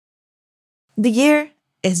The year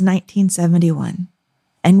is 1971,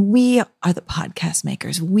 and we are the podcast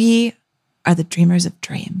makers. We are the dreamers of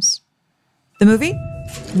dreams. The movie,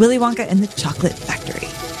 Willy Wonka and the Chocolate Factory.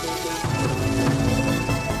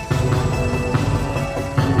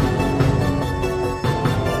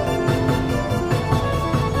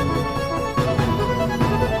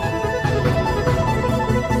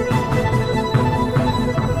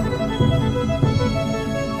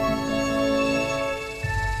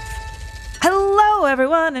 Hello,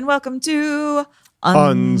 everyone, and welcome to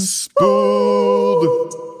Unspooled.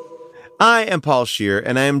 I am Paul Scheer,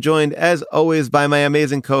 and I am joined, as always, by my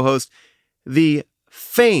amazing co-host, the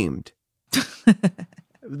famed,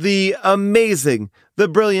 the amazing, the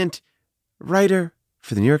brilliant writer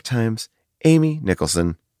for the New York Times, Amy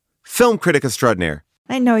Nicholson, film critic extraordinaire.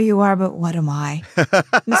 I know you are, but what am I?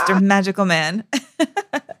 Mr. Magical Man.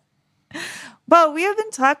 Well, we have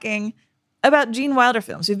been talking about Gene Wilder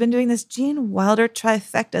films. We've been doing this Gene Wilder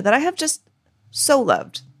trifecta that I have just so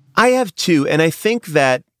loved. I have too, and I think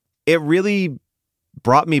that it really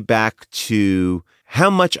brought me back to how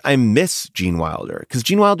much I miss Gene Wilder, because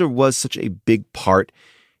Gene Wilder was such a big part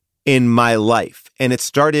in my life. And it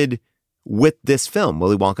started with this film,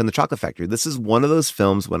 Willy Wonka and the Chocolate Factory. This is one of those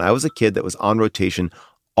films when I was a kid that was on rotation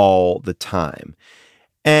all the time.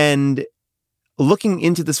 And looking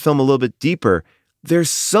into this film a little bit deeper,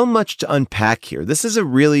 there's so much to unpack here. This is a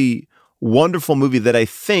really wonderful movie that I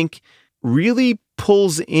think really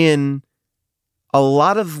pulls in a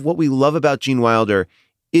lot of what we love about Gene Wilder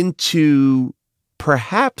into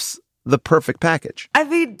perhaps the perfect package. I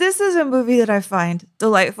mean, this is a movie that I find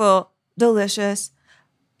delightful, delicious,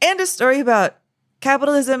 and a story about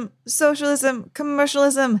capitalism, socialism,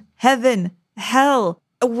 commercialism, heaven, hell.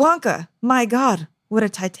 Wonka, my God, what a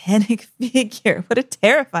titanic figure. What a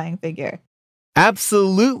terrifying figure.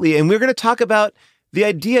 Absolutely. And we're going to talk about the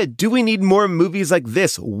idea, do we need more movies like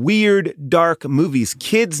this? Weird, dark movies.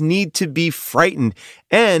 Kids need to be frightened.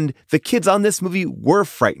 And the kids on this movie were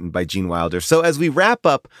frightened by Gene Wilder. So as we wrap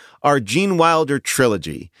up our Gene Wilder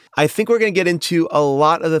trilogy, I think we're going to get into a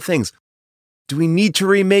lot of the things. Do we need to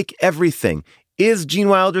remake everything? Is Gene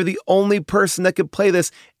Wilder the only person that could play this?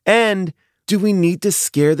 And do we need to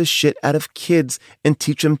scare the shit out of kids and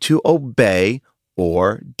teach them to obey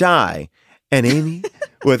or die? And Amy,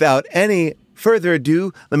 without any further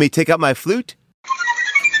ado, let me take out my flute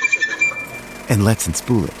and let's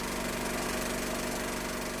unspool it.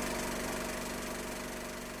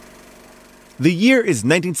 The year is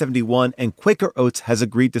 1971, and Quaker Oats has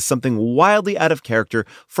agreed to something wildly out of character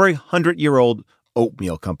for a 100-year-old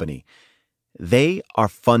oatmeal company. They are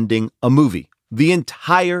funding a movie, the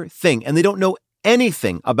entire thing, and they don't know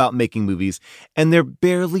anything about making movies, and they're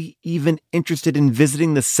barely even interested in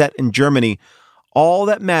visiting the set in Germany. All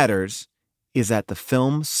that matters is that the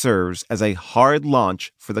film serves as a hard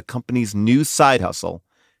launch for the company's new side hustle,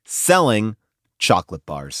 selling chocolate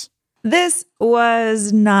bars. This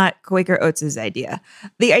was not Quaker Oats' idea.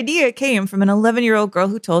 The idea came from an 11-year-old girl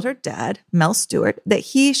who told her dad, Mel Stewart, that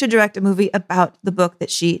he should direct a movie about the book that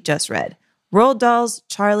she just read, Roald Dahl's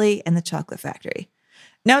Charlie and the Chocolate Factory.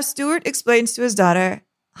 Now, Stewart explains to his daughter,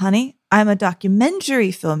 honey, I'm a documentary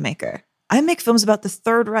filmmaker. I make films about the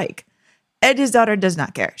Third Reich. And his daughter does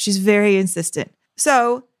not care. She's very insistent.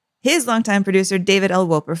 So his longtime producer, David L.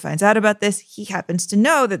 Wolper, finds out about this. He happens to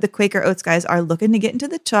know that the Quaker Oats guys are looking to get into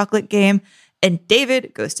the chocolate game. And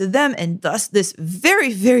David goes to them. And thus this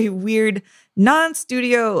very, very weird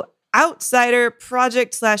non-studio outsider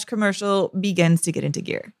project/commercial begins to get into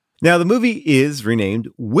gear. Now, the movie is renamed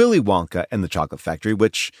Willy Wonka and the Chocolate Factory,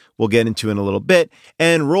 which we'll get into in a little bit.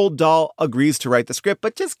 And Roald Dahl agrees to write the script,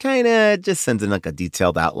 but just sends in like a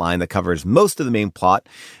detailed outline that covers most of the main plot.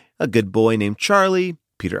 A good boy named Charlie,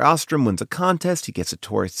 Peter Ostrom, wins a contest. He gets a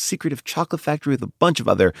tour of a secretive chocolate factory with a bunch of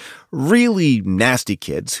other really nasty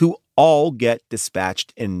kids who all get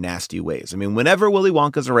dispatched in nasty ways. I mean, whenever Willy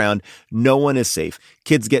Wonka's around, no one is safe.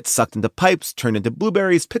 Kids get sucked into pipes, turned into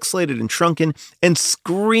blueberries, pixelated and shrunken, and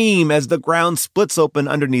scream as the ground splits open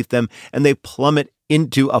underneath them and they plummet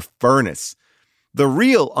into a furnace. The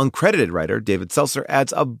real uncredited writer, David Seltzer,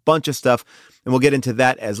 adds a bunch of stuff, and we'll get into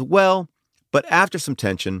that as well. But after some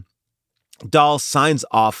tension, Dahl signs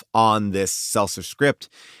off on this Seltzer script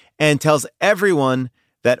and tells everyone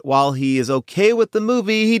that while he is okay with the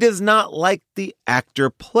movie, he does not like the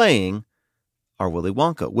actor playing our Willy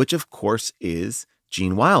Wonka, which of course is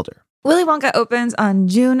Gene Wilder. Willy Wonka opens on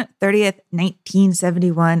June 30th,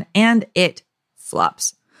 1971, and it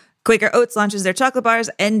flops. Quaker Oats launches their chocolate bars,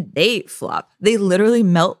 and they flop. They literally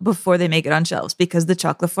melt before they make it on shelves because the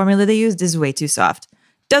chocolate formula they used is way too soft.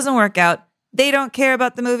 Doesn't work out. They don't care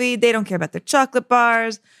about the movie. They don't care about their chocolate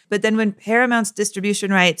bars. But then when Paramount's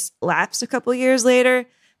distribution rights lapsed a couple years later,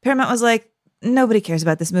 Paramount was like, nobody cares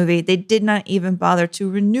about this movie. They did not even bother to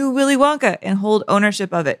renew Willy Wonka and hold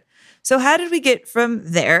ownership of it. So how did we get from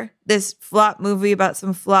there, this flop movie about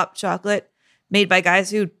some flop chocolate made by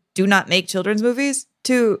guys who do not make children's movies,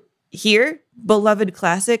 to here, beloved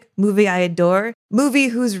classic, movie I adore, movie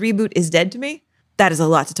whose reboot is dead to me? That is a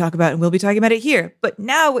lot to talk about, and we'll be talking about it here. But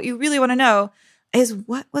now what you really want to know is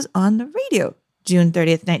what was on the radio June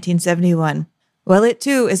 30th, 1971. Well, it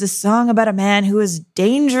too is a song about a man who is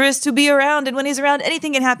dangerous to be around, and when he's around,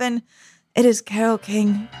 anything can happen. It is Carole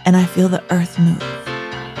King, and I feel the earth move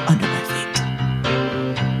under my feet.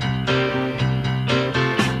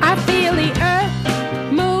 I feel the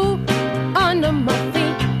earth move under my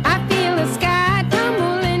feet. I feel the sky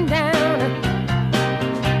tumbling down.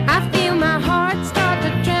 I feel my heart start to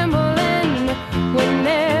trembling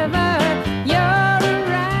whenever you're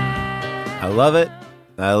around. I love it.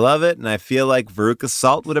 I love it, and I feel like Veruca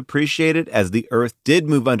Salt would appreciate it as the earth did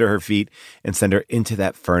move under her feet and send her into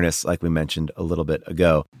that furnace like we mentioned a little bit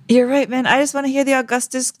ago. You're right, man. I just want to hear the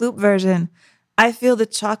Augustus Gloop version. I feel the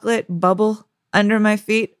chocolate bubble under my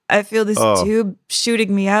feet. I feel this tube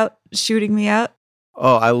shooting me out.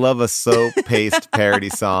 Oh, I love a so-paced parody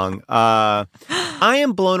song. I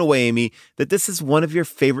am blown away, Amy, that this is one of your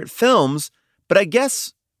favorite films, but I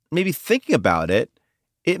guess maybe thinking about it,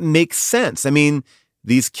 it makes sense. I mean,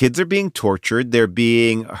 these kids are being tortured. They're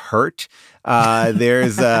being hurt.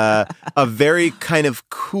 There's a very kind of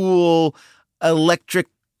cool electric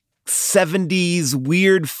 70s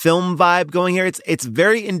weird film vibe going here. It's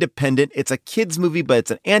very independent. It's a kids movie, but it's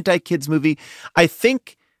an anti-kids movie. I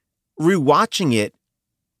think rewatching it,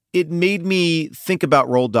 it made me think about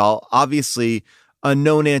Roald Dahl, obviously a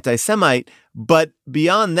known anti-Semite, but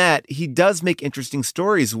beyond that, he does make interesting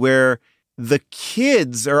stories where the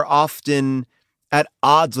kids are often at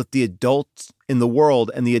odds with the adults in the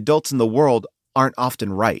world, and the adults in the world aren't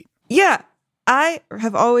often right. Yeah, I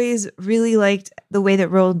have always really liked the way that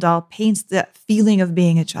Roald Dahl paints that feeling of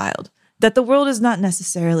being a child, that the world is not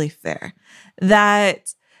necessarily fair,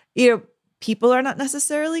 that, people are not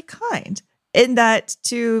necessarily kind, and that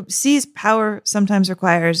to seize power sometimes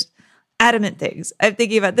requires adamant things. I'm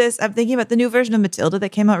thinking about this. I'm thinking about the new version of Matilda that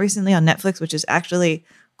came out recently on Netflix, which is actually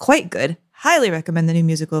quite good. Highly recommend the new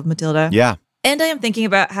musical of Matilda. Yeah. And I am thinking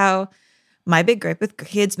about how my big gripe with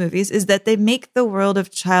kids' movies is that they make the world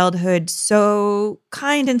of childhood so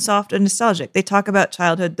kind and soft and nostalgic. They talk about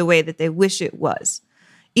childhood the way that they wish it was.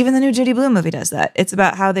 Even the new Judy Blume movie does that. It's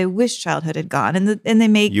about how they wish childhood had gone. And they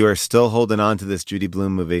make... You are still holding on to this Judy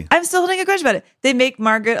Blume movie. I'm still holding a grudge about it. They make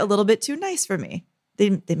Margaret a little bit too nice for me.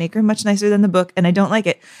 They make her much nicer than the book, and I don't like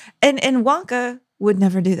it. And Wonka would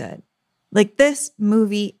never do that. Like, this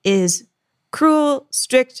movie is cruel,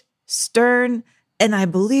 strict, stern, and I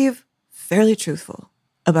believe fairly truthful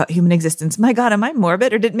about human existence. My God, am I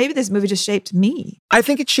morbid? Or did maybe this movie just shaped me? I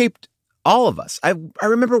think it shaped all of us. I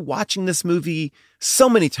remember watching this movie so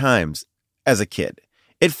many times as a kid.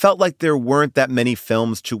 It felt like there weren't that many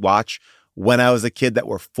films to watch when I was a kid that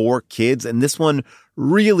were for kids, and this one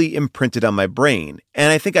really imprinted on my brain.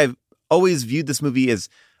 And I think I've always viewed this movie as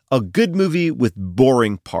a good movie with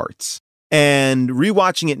boring parts. And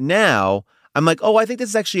rewatching it now, I'm like, I think this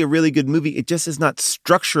is actually a really good movie. It just is not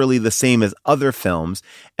structurally the same as other films.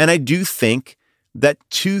 And I do think that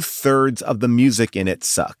 2/3 of the music in it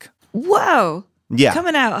suck. Whoa. Yeah.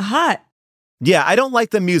 Coming out hot. Yeah, I don't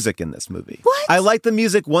like the music in this movie. What? I like the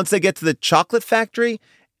music once they get to the chocolate factory.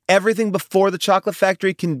 Everything before the chocolate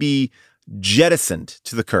factory can be jettisoned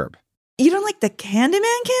to the curb. You don't like the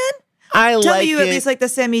Candyman can? I Tell like me you it. at least like the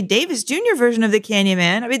Sammy Davis Jr. version of the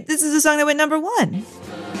Candyman. I mean, this is a song that went number 1.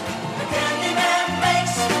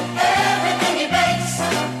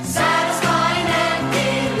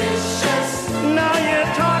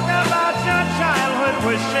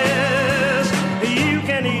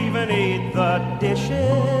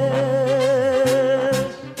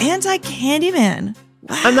 Anti-Candyman.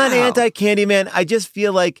 Wow. I'm not anti-Candyman. I just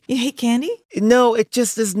feel like... You hate candy? No, it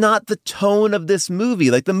just is not the tone of this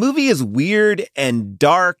movie. Like, the movie is weird and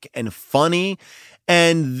dark and funny,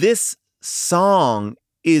 and this song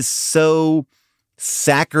is so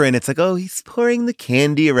saccharine. It's like, he's pouring the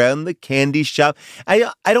candy around the candy shop.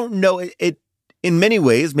 I don't know. It in many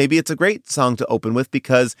ways, maybe it's a great song to open with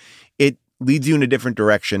because it leads you in a different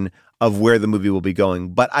direction of where the movie will be going.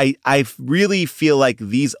 But I really feel like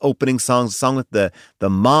these opening songs, the song with the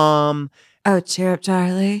mom. Oh, Cheer Up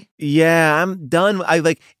Charlie. Yeah, I'm done.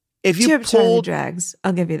 If you Cheer Up Charlie pulled, drags.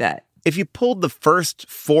 I'll give you that. If you pulled the first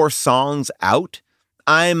 4 songs out,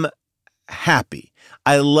 I'm happy.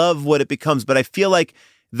 I love what it becomes, but I feel like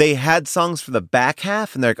they had songs for the back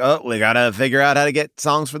half and they're like, oh, we got to figure out how to get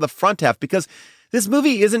songs for the front half because this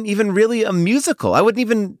movie isn't even really a musical. I wouldn't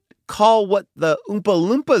even call what the Oompa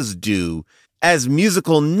Loompas do as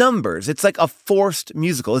musical numbers. It's like a forced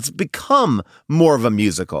musical. It's become more of a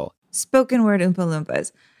musical. Spoken word Oompa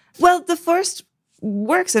Loompas. Well, the forced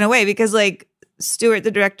works in a way because like Stewart,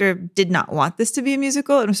 the director, did not want this to be a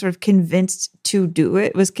musical and was sort of convinced to do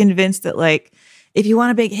it, was convinced that like, if you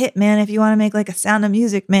want a big hit, man, if you want to make like a Sound of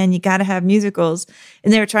Music, man, you got to have musicals.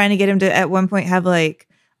 And they were trying to get him to at one point have like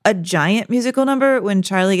a giant musical number when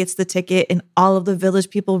Charlie gets the ticket and all of the village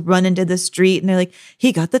people run into the street and they're like,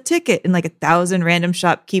 he got the ticket. And like 1,000 random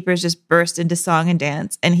shopkeepers just burst into song and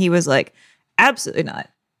dance. And he was like, absolutely not.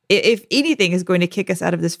 If anything is going to kick us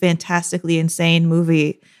out of this fantastically insane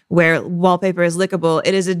movie where wallpaper is lickable,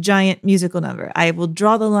 it is a giant musical number. I will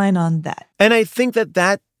draw the line on that. And I think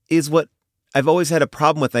that is what I've always had a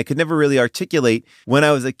problem with. I could never really articulate. When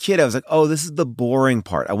I was a kid, I was like, oh, this is the boring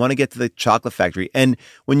part. I want to get to the chocolate factory. And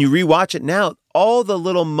when you rewatch it now, all the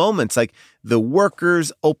little moments, like the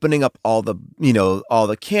workers opening up all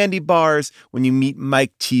the candy bars, when you meet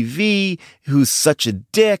Mike TV, who's such a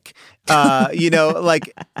dick,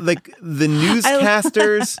 like the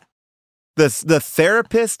newscasters, the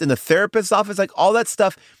therapist in the therapist's office, like all that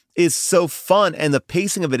stuff is so fun, and the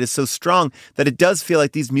pacing of it is so strong that it does feel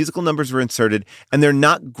like these musical numbers were inserted and they're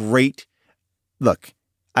not great. Look,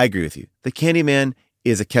 I agree with you. The Candyman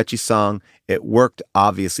is a catchy song. It worked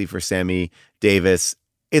obviously for Sammy Davis.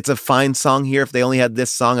 It's a fine song here. If they only had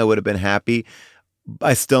this song, I would have been happy.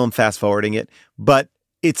 I still am fast forwarding it, but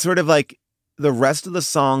it's sort of like the rest of the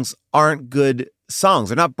songs aren't good songs.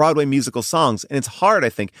 They're not Broadway musical songs. And it's hard, I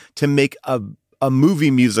think, to make a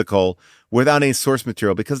movie musical without any source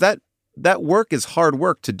material, because that work is hard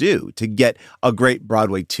work to do, to get a great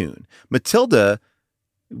Broadway tune. Matilda,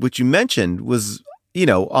 which you mentioned, was,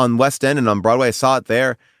 on West End and on Broadway. I saw it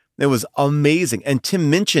there. It was amazing. And Tim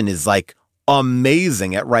Minchin is like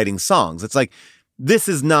amazing at writing songs. It's like, this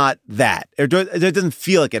is not that. It doesn't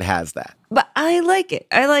feel like it has that. But I like it.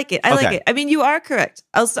 I like it. I mean, you are correct.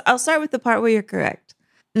 I'll start with the part where you're correct.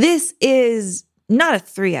 This is not a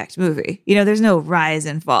 3-act movie. There's no rise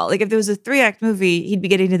and fall. Like if there was a 3-act movie, he'd be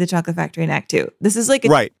getting to the Chocolate Factory in Act 2. This is like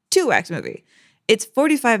a 2-act movie. It's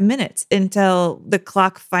 45 minutes until the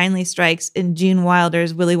clock finally strikes and Gene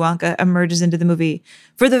Wilder's Willy Wonka emerges into the movie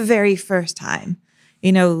for the very first time,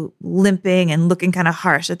 limping and looking kind of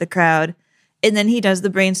harsh at the crowd. And then he does the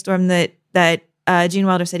brainstorm that Gene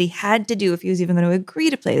Wilder said he had to do if he was even going to agree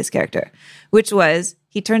to play this character, which was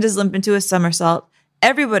he turns his limp into a somersault.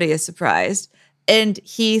 Everybody is surprised. And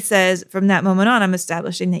he says, from that moment on, I'm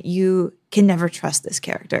establishing that you can never trust this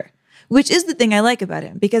character, which is the thing I like about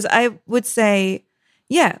him. Because I would say,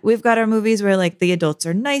 yeah, we've got our movies where like the adults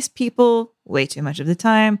are nice people way too much of the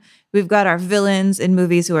time. We've got our villains in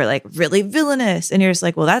movies who are like really villainous. And you're just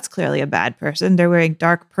like, well, that's clearly a bad person. They're wearing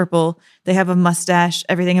dark purple. They have a mustache.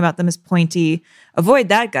 Everything about them is pointy. Avoid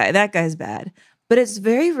that guy. That guy's bad. But it's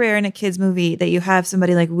very rare in a kid's movie that you have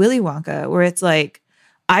somebody like Willy Wonka where it's like,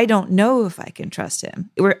 I don't know if I can trust him,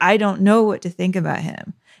 where I don't know what to think about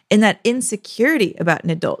him. And that insecurity about an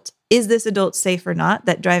adult, is this adult safe or not?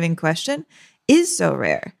 That driving question is so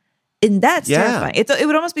rare. And that's terrifying. It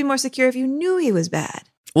would almost be more secure if you knew he was bad.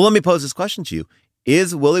 Well, let me pose this question to you.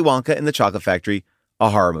 Is Willy Wonka and the Chocolate Factory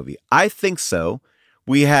a horror movie? I think so.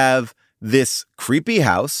 We have this creepy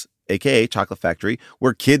house, aka Chocolate Factory,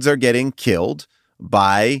 where kids are getting killed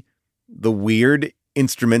by the weird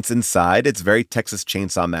instruments inside. It's very Texas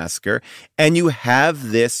Chainsaw Massacre. And you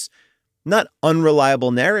have this not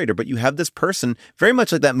unreliable narrator, but you have this person very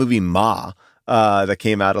much like that movie Ma that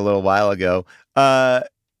came out a little while ago,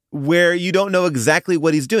 where you don't know exactly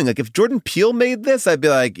what he's doing. Like if Jordan Peele made this, I'd be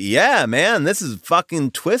like, yeah, man, this is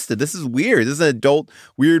fucking twisted. This is weird. This is an adult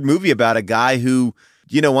weird movie about a guy who,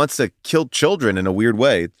 wants to kill children in a weird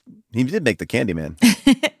way. He did make the Candyman.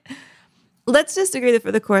 Let's just agree that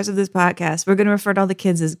for the course of this podcast, we're going to refer to all the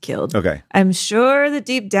kids as killed. Okay. I'm sure that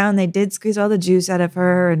deep down they did squeeze all the juice out of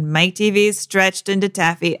her and Mike TV's stretched into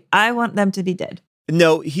taffy. I want them to be dead.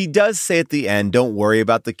 No, he does say at the end, don't worry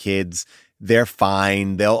about the kids. They're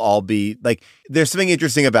fine. They'll all be like, there's something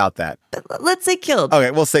interesting about that. Let's say killed. Okay,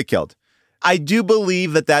 we'll say killed. I do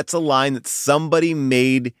believe that that's a line that somebody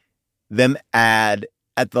made them add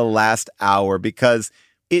at the last hour because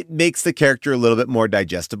it makes the character a little bit more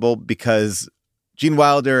digestible because Gene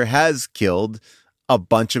Wilder has killed a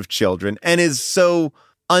bunch of children and is so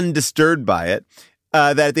undisturbed by it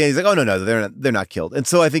that at the end he's like, oh, no, they're not killed. And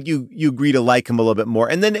so I think you agree to like him a little bit more.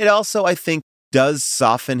 And then it also, I think, does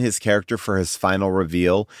soften his character for his final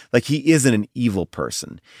reveal. Like, he isn't an evil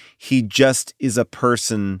person. He just is a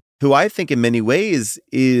person who I think in many ways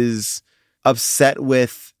is upset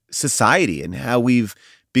with society and how we've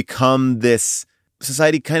become this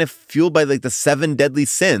society kind of fueled by like the 7 deadly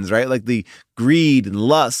sins, right? Like the greed and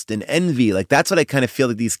lust and envy. Like, that's what I kind of feel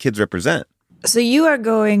that these kids represent. So you are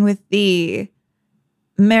going with the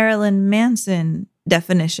Marilyn Manson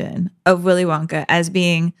definition of Willy Wonka as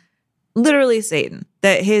being literally Satan,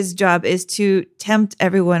 that his job is to tempt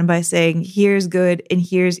everyone by saying, here's good and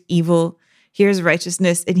here's evil, here's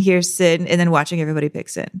righteousness and here's sin, and then watching everybody pick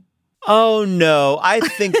sin. Oh, no. I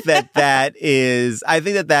think that is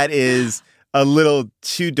a little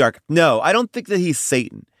too dark. No, I don't think that he's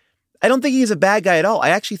Satan. I don't think he's a bad guy at all. I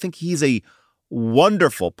actually think he's a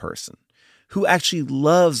wonderful person who actually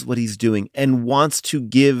loves what he's doing and wants to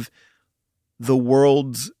give the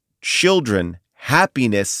world's children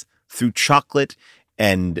happiness through chocolate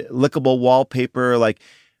and lickable wallpaper.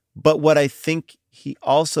 But what I think he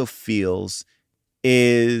also feels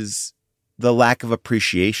is the lack of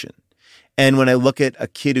appreciation. And when I look at a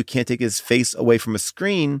kid who can't take his face away from a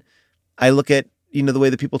screen, I look at, the way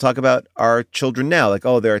that people talk about our children now, like,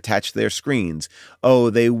 oh, they're attached to their screens. Oh,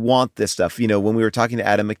 they want this stuff. When we were talking to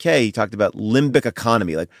Adam McKay, he talked about limbic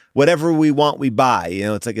economy, like whatever we want, we buy.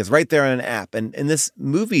 It's like it's right there on an app. And this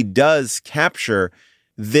movie does capture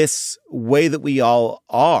this way that we all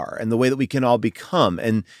are and the way that we can all become.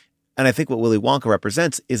 And I think what Willy Wonka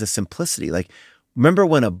represents is a simplicity. Like, remember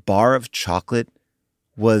when a bar of chocolate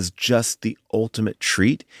was just the ultimate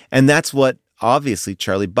treat? And that's what obviously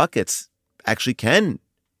Charlie Buckets actually can,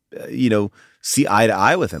 see eye to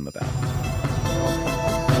eye with him about.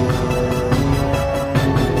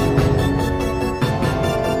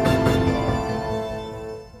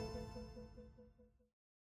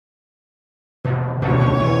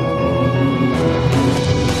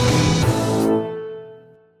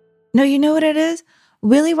 No, you know what it is?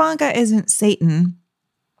 Willy Wonka isn't Satan.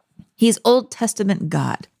 He's Old Testament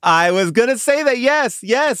God. I was going to say that.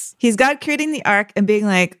 Yes. He's God creating the ark and being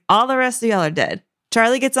like, all the rest of y'all are dead.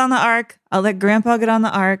 Charlie gets on the ark. I'll let Grandpa get on the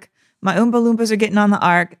ark. My Oompa Loompas are getting on the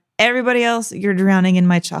ark. Everybody else, you're drowning in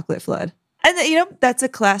my chocolate flood. And, that's a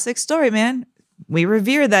classic story, man. We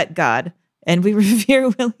revere that God and we revere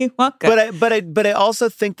Willy Wonka. But I also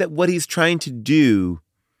think that what he's trying to do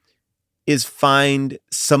is find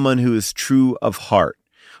someone who is true of heart,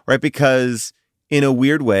 right? Because in a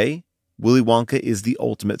weird way, Willy Wonka is the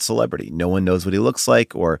ultimate celebrity. No one knows what he looks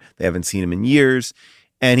like, or they haven't seen him in years.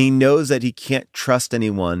 And he knows that he can't trust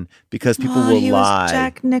anyone because people will he lie. Was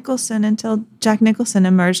Jack Nicholson until Jack Nicholson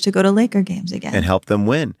emerged to go to Laker games again. And help them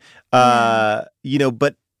win. But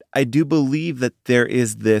I do believe that there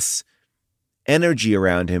is this energy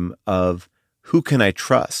around him of who can I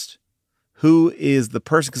trust? Who is the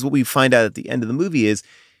person? Because what we find out at the end of the movie is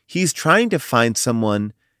he's trying to find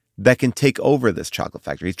someone that can take over this chocolate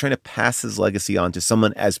factory. He's trying to pass his legacy on to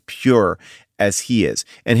someone as pure as he is.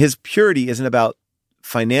 And his purity isn't about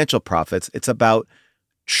financial profits. It's about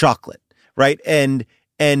chocolate, right? And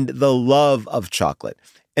the love of chocolate.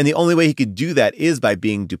 And the only way he could do that is by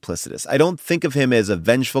being duplicitous. I don't think of him as a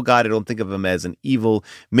vengeful God. I don't think of him as an evil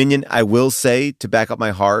minion. I will say, to back up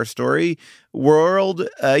my horror story world,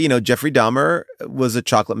 Jeffrey Dahmer was a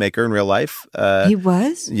chocolate maker in real life. He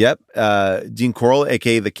was? Yep. Gene Coral,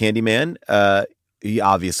 a.k.a. the Candyman, he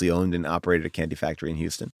obviously owned and operated a candy factory in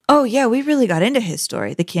Houston. Oh, yeah. We really got into his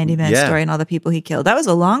story, the Candyman story and all the people he killed. That was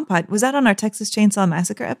a long pod. Was that on our Texas Chainsaw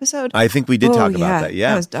Massacre episode? I think we did talk about that.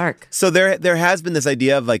 Yeah. That was dark. So there has been this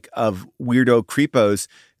idea of weirdo creepos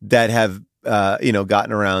that have,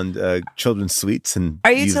 gotten around children's sweets. And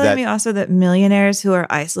are you telling me also that millionaires who are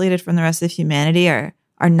isolated from the rest of humanity are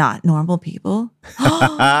not normal people?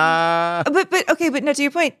 But no, to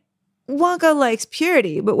your point, Wonka likes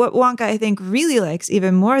purity, but what Wonka, I think, really likes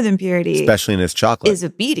even more than purity, especially in his chocolate, is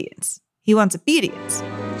obedience. He wants obedience.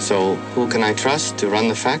 So who can I trust to run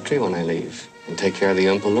the factory when I leave and take care of the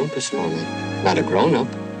Oompa Loompas for me? Not a grown-up.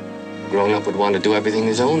 A grown-up would want to do everything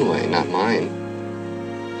his own way, not mine.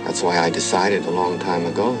 That's why I decided a long time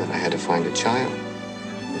ago that I had to find a child.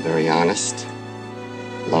 A very honest,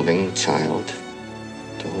 loving child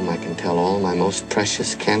to whom I can tell all my most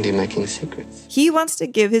precious candy-making secrets. He wants to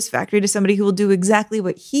give his factory to somebody who will do exactly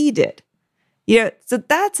what he did. So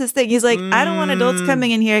that's his thing. He's like, I don't want adults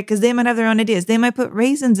coming in here because they might have their own ideas. They might put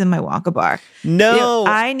raisins in my Wonka bar. No.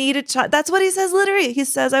 I need a child. That's what he says literally. He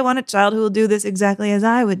says, I want a child who will do this exactly as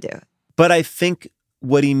I would do it. But I think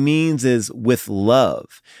what he means is with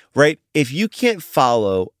love, right? If you can't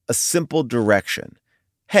follow a simple direction,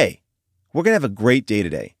 hey, we're going to have a great day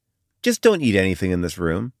today. Just don't eat anything in this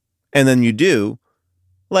room. and then you do,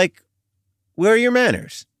 like, where are your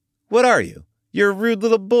manners? What are you? You're a rude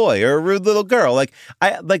little boy or a rude little girl. Like,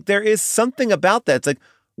 there is something about that. It's like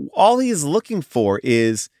all he's looking for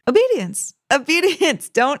is obedience. Obedience.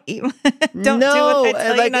 Don't eat. Don't do what I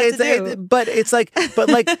tell you not to do. But it's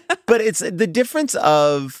the difference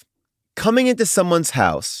of coming into someone's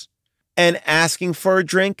house and asking for a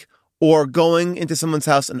drink, or going into someone's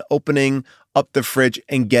house and opening up the fridge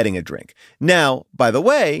and getting a drink. Now, by the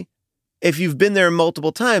way, if you've been there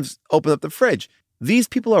multiple times, open up the fridge. These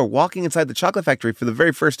people are walking inside the chocolate factory for the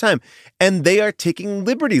very first time, and they are taking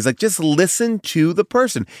liberties. Like, just listen to the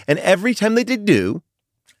person. And every time they do,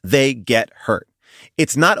 they get hurt.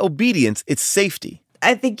 It's not obedience, it's safety.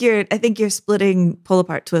 I think you're splitting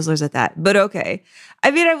pull-apart Twizzlers at that, but okay. I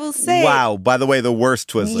mean, I will say... Wow, by the way, the worst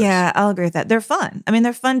Twizzlers. Yeah, I'll agree with that. They're fun. I mean,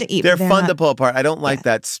 they're fun to eat. They're fun to pull apart. I don't like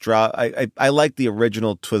that straw. I like the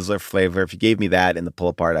original Twizzler flavor. If you gave me that in the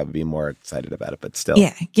pull-apart, I would be more excited about it, but still.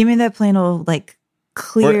 Yeah, give me that plain old, like,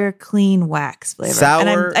 clear, clean wax flavor.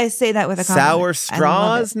 Sour, and I say that with a compliment. Sour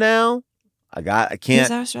straws now? I can't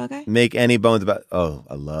sour straw guy? Make any bones about... Oh,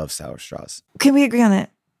 I love sour straws. Can we agree on that?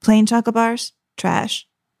 Plain chocolate bars? Trash.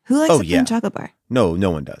 Who likes a plain chocolate bar? No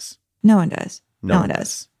one does. No one does. No one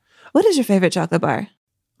does. What is your favorite chocolate bar?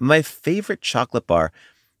 My favorite chocolate bar,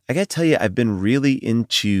 I got to tell you, I've been really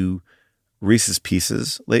into Reese's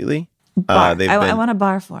Pieces lately. Bar. I want a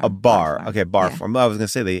bar form. A bar. Okay, bar form. I was going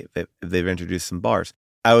to say they've introduced some bars.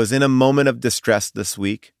 I was in a moment of distress this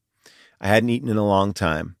week. I hadn't eaten in a long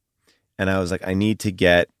time. And I was like, I need to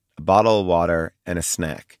get a bottle of water and a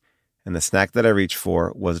snack. And the snack that I reached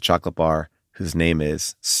for was a chocolate bar whose name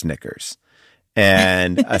is Snickers.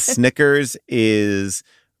 And a Snickers is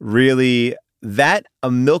really that.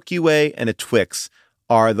 A Milky Way and a Twix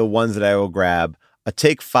are the ones that I will grab. A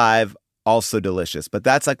Take 5, also delicious. But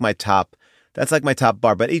that's like my top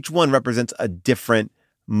bar. But each one represents a different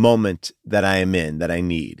moment that I am in, that I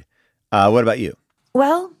need. What about you?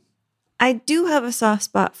 Well, I do have a soft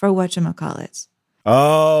spot for whatchamacallits.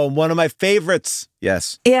 Oh, one of my favorites.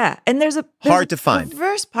 Yes. Yeah. And there's hard to find.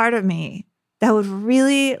 First part of me that would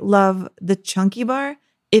really love the chunky bar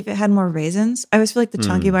if it had more raisins. I always feel like the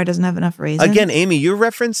chunky bar doesn't have enough raisins. Again, Amy, you're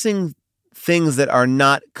referencing things that are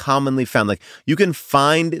not commonly found. Like, you can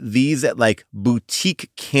find these at like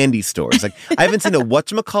boutique candy stores. Like, I haven't seen a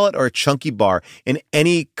whatchamacallit or a chunky bar in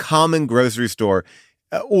any common grocery store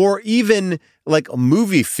or even like a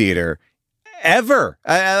movie theater ever.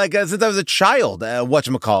 Since I was a child,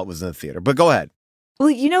 whatchamacallit was in the theater. But go ahead.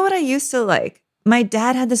 Well, you know what I used to like? My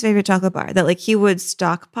dad had this favorite chocolate bar that like he would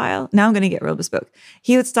stockpile. Now I'm going to get real bespoke.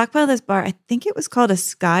 He would stockpile this bar. I think it was called a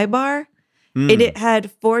Sky Bar. It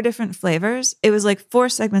had 4 different flavors. It was like 4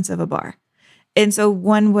 segments of a bar. And so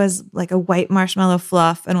one was like a white marshmallow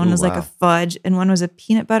fluff, and one was like a fudge, and one was a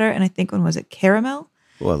peanut butter, and I think one was a caramel.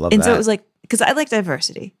 Oh, I love and that. So it was like, because I like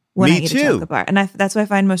diversity when I eat too. a chocolate bar. And that's why I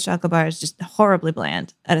find most chocolate bars just horribly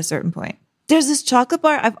bland at a certain point. There's this chocolate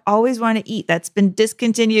bar I've always wanted to eat that's been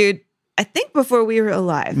discontinued, I think, before we were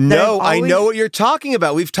alive. No, I know what you're talking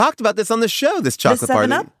about. We've talked about this on the show, this chocolate bar.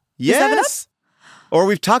 7 Up? Yes. Or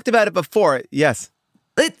we've talked about it before. Yes.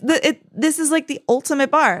 This is like the ultimate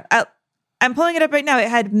bar. I'm pulling it up right now. It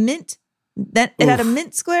had mint. Then it had a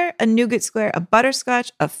mint square, a nougat square, a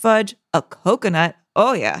butterscotch, a fudge, a coconut.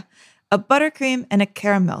 Oh, yeah. A buttercream and a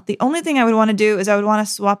caramel. The only thing I would want to do is I would want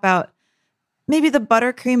to swap out maybe the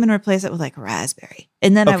buttercream and replace it with like raspberry.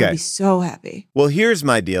 And then I would be so happy. Well, here's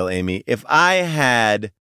my deal, Amy. If I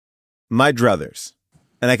had my druthers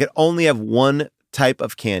and I could only have one type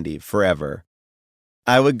of candy forever,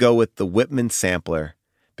 I would go with the Whitman sampler,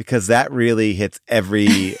 because that really hits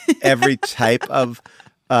every type of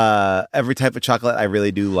chocolate I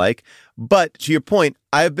really do like. But to your point,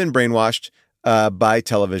 I've been brainwashed by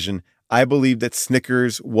television. I believe that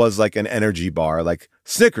Snickers was like an energy bar. Like,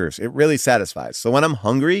 Snickers, it really satisfies. So when I'm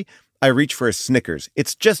hungry, I reach for a Snickers.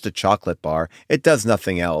 It's just a chocolate bar. It does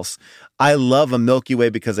nothing else. I love a Milky Way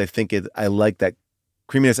because I like that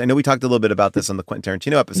creaminess. I know we talked a little bit about this on the Quentin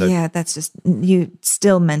Tarantino episode. Yeah, that's just, you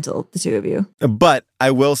still mental, the two of you. But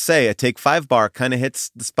I will say a Take 5 bar kind of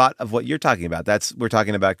hits the spot of what you're talking about. We're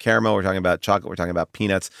talking about caramel, we're talking about chocolate, we're talking about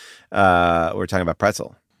peanuts, we're talking about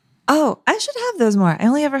pretzel. Oh, I should have those more. I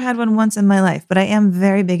only ever had one once in my life, but I am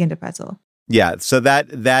very big into pretzel. Yeah, so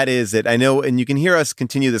that is it. I know, and you can hear us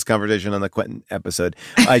continue this conversation on the Quentin episode.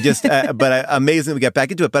 Amazing we get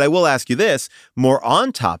back into it. But I will ask you this, more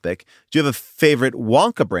on topic. Do you have a favorite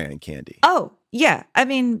Wonka brand candy? Oh, yeah. I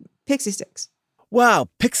mean, Pixie Sticks. Wow,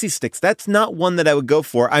 Pixie Sticks. That's not one that I would go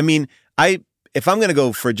for. I mean, if I'm going to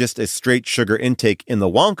go for just a straight sugar intake in the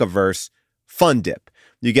Wonka verse, Fun Dip.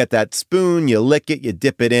 You get that spoon, you lick it, you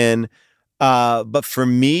dip it in. But for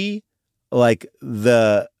me, like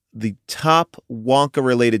the top Wonka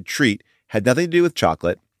related treat had nothing to do with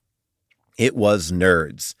chocolate. It was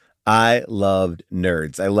Nerds. I loved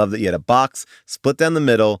Nerds. I love that you had a box split down the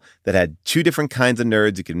middle that had two different kinds of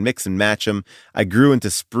Nerds. You could mix and match them. I grew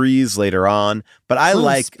into Sprees later on, but I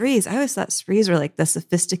like Sprees. I always thought Sprees were like the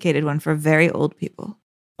sophisticated one for very old people.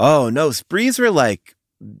 Oh no, Sprees were like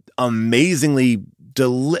amazingly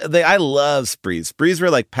I love Sprees. Sprees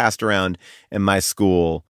were like passed around in my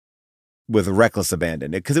school with reckless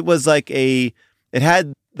abandon because it was like it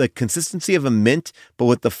had the consistency of a mint, but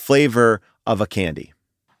with the flavor of a candy.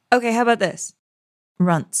 Okay, how about this?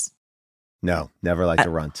 Runts. No, never liked a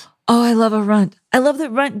runt. Oh, I love a runt. I love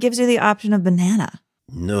that runt gives you the option of banana.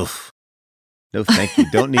 No, thank you.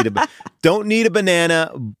 Don't need a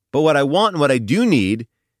banana. But what I want and what I do need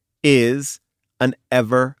is an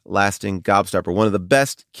everlasting gobstopper, one of the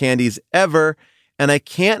best candies ever. And I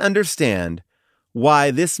can't understand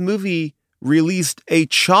why this movie released a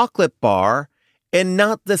chocolate bar and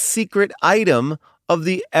not the secret item of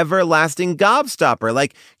the everlasting gobstopper.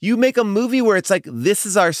 Like, you make a movie where it's like, this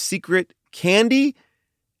is our secret candy,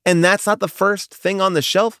 and that's not the first thing on the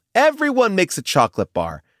shelf. Everyone makes a chocolate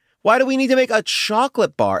bar. Why do we need to make a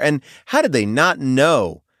chocolate bar? And how did they not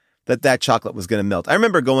know that chocolate was going to melt? I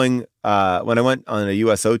remember going, when I went on a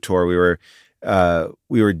USO tour,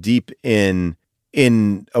 we were deep in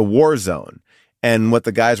a war zone. And what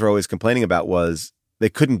the guys were always complaining about was they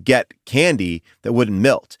couldn't get candy that wouldn't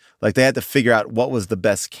melt. Like, they had to figure out what was the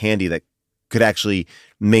best candy that could actually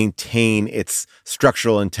maintain its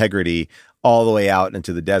structural integrity all the way out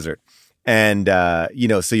into the desert. And,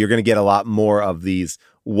 so you're going to get a lot more of these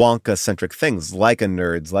Wonka-centric things, like a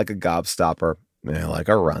Nerds, like a Gobstopper, like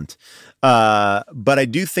a Runt. But I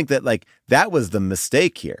do think that, like, that was the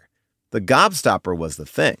mistake here. The Gobstopper was the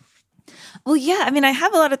thing. Well, yeah. I mean, I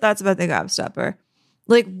have a lot of thoughts about the Gobstopper.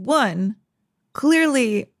 Like, one,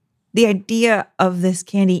 clearly the idea of this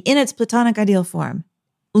candy in its platonic ideal form,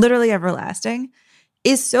 literally everlasting,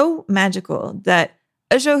 is so magical that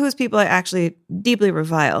a show whose people I actually deeply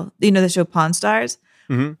revile, the show Pawn Stars,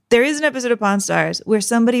 there is an episode of Pawn Stars where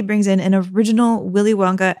somebody brings in an original Willy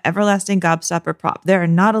Wonka everlasting gobstopper prop. There are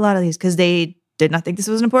not a lot of these because they did not think this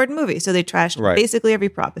was an important movie. So they trashed basically every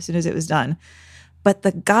prop as soon as it was done. But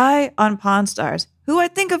the guy on Pawn Stars, who I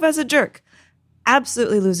think of as a jerk,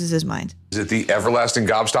 absolutely loses his mind. Is it the everlasting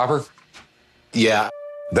gobstopper? Yeah.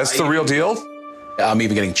 That's the real deal? I'm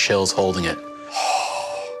even getting chills holding it.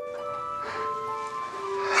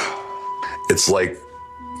 It's like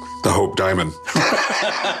the Hope Diamond.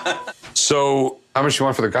 So, how much do you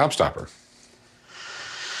want for the gobstopper?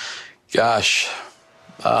 Gosh.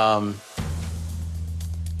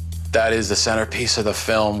 That is the centerpiece of the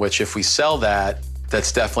film, which if we sell that,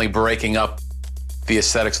 that's definitely breaking up the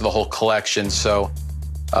aesthetics of the whole collection. So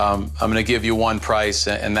I'm going to give you one price,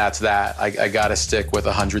 and that's that. I got to stick with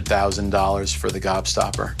 $100,000 for the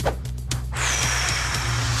gobstopper.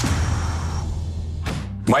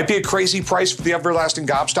 Might be a crazy price for the everlasting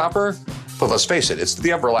gobstopper, but let's face it, it's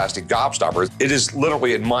the everlasting gobstopper. It is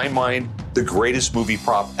literally, in my mind, the greatest movie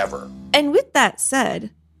prop ever. And with that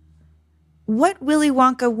said, what Willy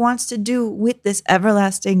Wonka wants to do with this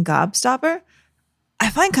everlasting gobstopper, I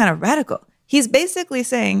find kind of radical. He's basically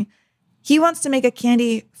saying he wants to make a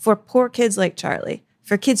candy for poor kids like Charlie,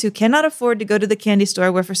 for kids who cannot afford to go to the candy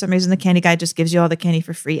store where for some reason the candy guy just gives you all the candy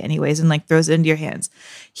for free anyways and like throws it into your hands.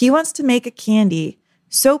 He wants to make a candy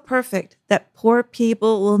so perfect that poor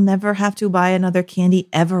people will never have to buy another candy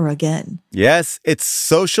ever again. Yes, it's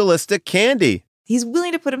socialistic candy. He's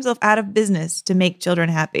willing to put himself out of business to make children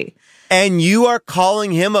happy. And you are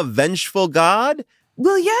calling him a vengeful god?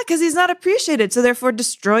 Well, yeah, because he's not appreciated, so therefore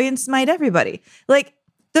destroy and smite everybody. Like,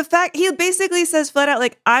 the fact, he basically says flat out,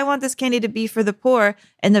 like, I want this candy to be for the poor,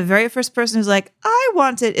 and the very first person who's like, I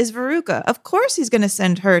want it is Veruca. Of course he's going to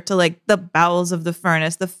send her to, like, the bowels of the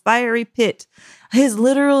furnace, the fiery pit, his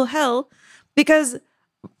literal hell, because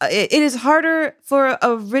it is harder for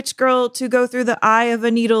a rich girl to go through the eye of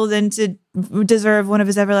a needle than to deserve one of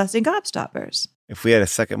his everlasting gobstoppers. If we had a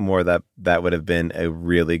second more, that would have been a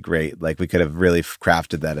really great, like, we could have really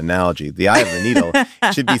crafted that analogy. The eye of the needle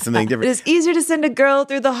should be something different. It is easier to send a girl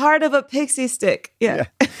through the heart of a pixie stick. Yeah.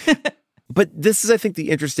 But this is, I think, the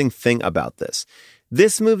interesting thing about this.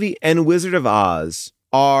 This movie and Wizard of Oz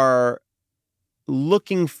are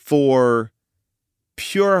looking for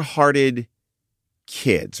pure-hearted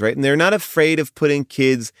kids, right? And they're not afraid of putting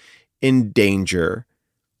kids in danger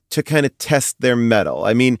to kind of test their mettle.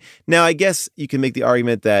 I mean, now I guess you can make the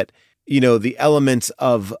argument that, the elements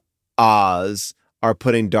of Oz are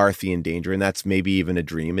putting Dorothy in danger, and that's maybe even a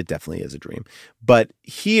dream. It definitely is a dream. But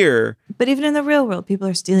here... But even in the real world, people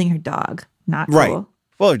are stealing her dog. Not cool. Right.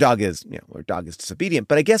 Well, her dog is disobedient.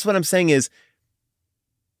 But I guess what I'm saying is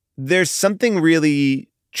there's something really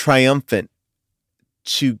triumphant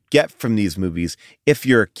to get from these movies if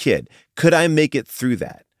you're a kid. Could I make it through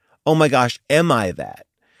that? Oh my gosh, am I that?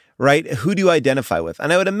 Right? Who do you identify with?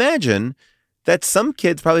 And I would imagine that some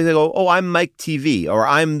kids probably go, oh, I'm Mike TV, or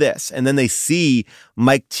I'm this. And then they see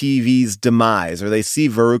Mike TV's demise, or they see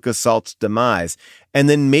Veruca Salt's demise. And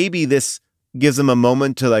then maybe this gives them a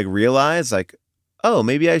moment to like realize like, oh,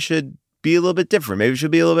 maybe I should be a little bit different. Maybe it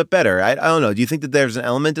should be a little bit better. I don't know. Do you think that there's an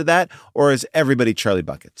element to that, or is everybody Charlie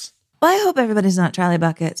Buckets? Well, I hope everybody's not Charlie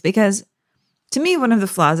Buckets, because to me, one of the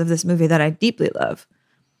flaws of this movie that I deeply love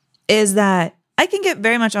is that I can get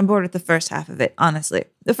very much on board with the first half of it, honestly.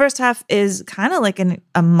 The first half is kind of like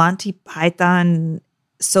a Monty Python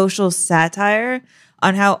social satire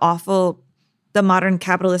on how awful the modern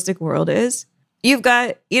capitalistic world is. You've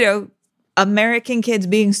got, American kids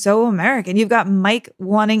being so American. You've got Mike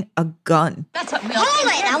wanting a gun. That's what we all Hold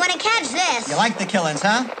it! I want to catch this. You like the killings,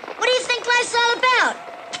 huh? What do you think life's all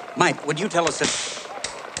about? Mike, would you tell us this?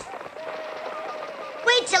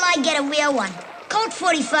 Wait till I get a real one. Colt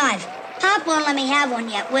 45. Pop won't let me have one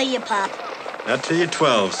yet, will you, Pop? Not till you're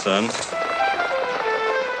 12, son.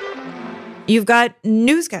 You've got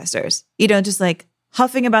newscasters, just like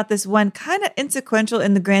huffing about this one kind of insequential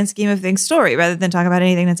in the grand scheme of things story rather than talk about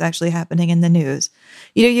anything that's actually happening in the news.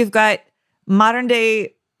 You've got modern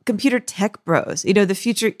day computer tech bros, the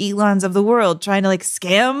future Elons of the world trying to like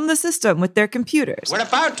scam the system with their computers. We're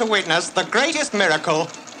about to witness the greatest miracle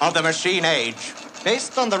of the machine age.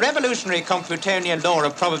 Based on the revolutionary Computonian law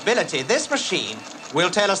of probability, this machine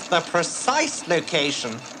will tell us the precise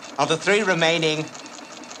location of the 3 remaining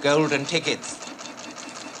golden tickets.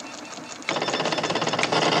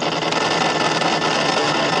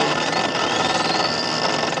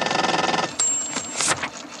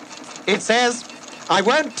 It says, I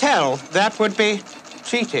won't tell. That would be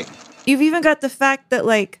cheating. You've even got the fact that,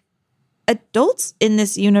 like, adults in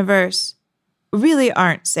this universe really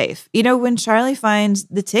aren't safe. When Charlie finds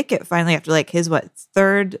the ticket finally after, like, his,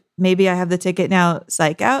 third, maybe I have the ticket now,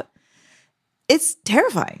 psych out, it's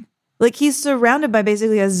terrifying. Like, he's surrounded by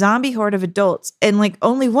basically a zombie horde of adults, and, like,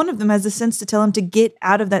 only one of them has the sense to tell him to get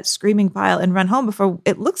out of that screaming pile and run home before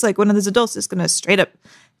it looks like one of those adults is going to straight up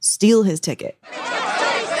steal his ticket.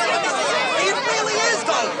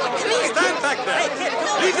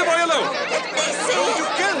 Leave the boy alone. Don't you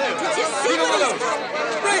kill him. Leave him alone.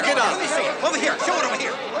 Break it up. Over here. Show it over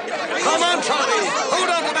here. Come on, Charlie. Hold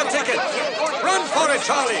on to that ticket. Run for it,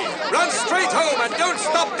 Charlie. Run straight home and don't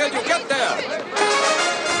stop till you get there.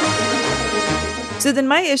 So then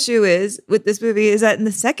my issue is with this movie is that in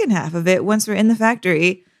the second half of it, once we're in the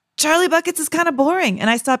factory, Charlie Buckets is kind of boring.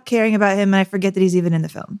 And I stop caring about him and I forget that he's even in the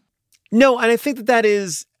film. No, and I think that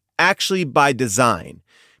is actually by design,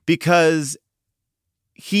 because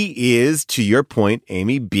he is, to your point,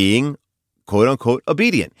 Amy, being quote unquote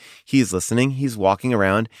obedient. He's listening. He's walking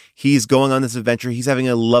around. He's going on this adventure. He's having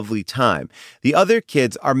a lovely time. The other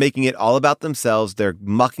kids are making it all about themselves. They're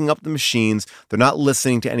mucking up the machines. They're not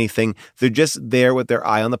listening to anything. They're just there with their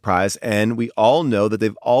eye on the prize. And we all know that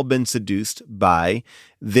they've all been seduced by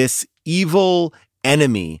this evil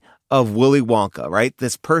enemy of Willy Wonka, right?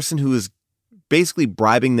 This person who is basically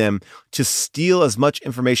bribing them to steal as much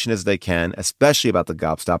information as they can, especially about the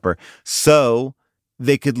gobstopper, so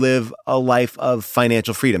they could live a life of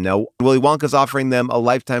financial freedom. Now, Willy Wonka's offering them a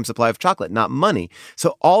lifetime supply of chocolate, not money.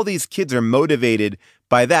 So all these kids are motivated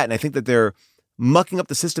by that. And I think that they're mucking up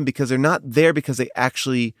the system because they're not there because they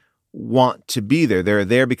actually want to be there. They're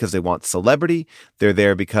there because they want celebrity. They're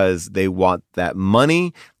there because they want that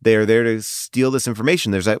money. They're there to steal this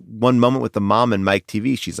information. There's that one moment with the mom and Mike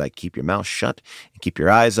TV. She's like, keep your mouth shut and keep your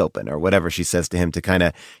eyes open, or whatever she says to him to kind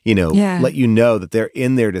of, let you know that they're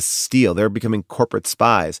in there to steal. They're becoming corporate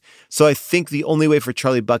spies. So I think the only way for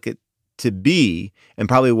Charlie Bucket to be, and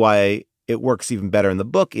probably why it works even better in the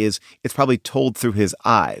book, is it's probably told through his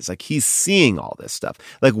eyes. Like, he's seeing all this stuff.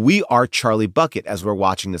 Like, we are Charlie Bucket as we're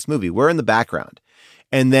watching this movie. We're in the background.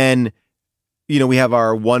 And then, we have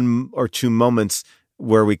our 1 or 2 moments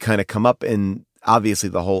where we kind of come up, and obviously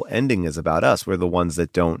the whole ending is about us. We're the ones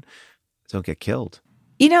that don't get killed.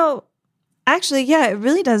 Actually, yeah, it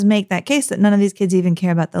really does make that case that none of these kids even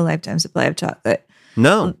care about the lifetime supply of chocolate.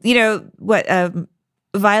 No.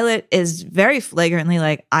 Violet is very flagrantly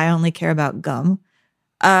like, I only care about gum.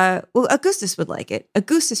 Well, Augustus would like it.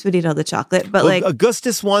 Augustus would eat all the chocolate, but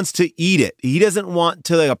Augustus wants to eat it. He doesn't want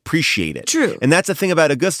to appreciate it. True. And that's the thing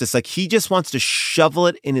about Augustus. He just wants to shovel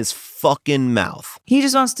it in his fucking mouth. He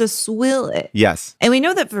just wants to swill it. Yes. And we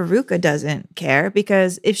know that Veruca doesn't care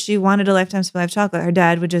because if she wanted a lifetime supply of chocolate, her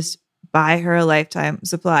dad would just buy her a lifetime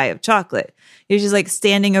supply of chocolate. He's just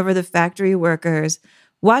standing over the factory workers,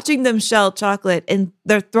 watching them shell chocolate, and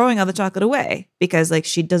they're throwing all the chocolate away because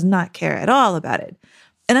she does not care at all about it.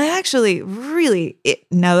 And I actually really,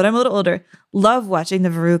 now that I'm a little older, love watching the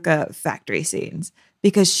Veruca factory scenes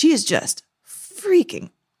because she is just freaking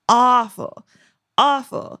awful,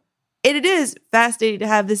 awful. And it is fascinating to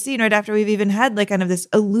have this scene right after we've even had kind of this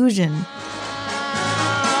illusion.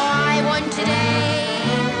 I want today.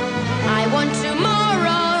 I want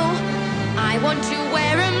tomorrow. I want to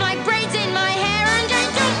wear 'em like braids in my hair, and I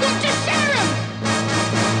don't want to share 'em.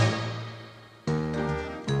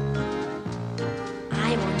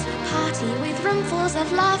 I want a party with roomfuls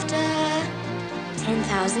of laughter,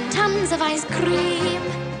 10,000 tons of ice cream.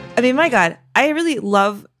 I mean, my God, I really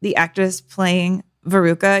love the actress playing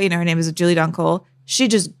Veruca. Her name is Julie Dawn Cole. She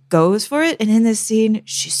just goes for it. And in this scene,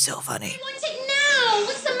 she's so funny. I want it now.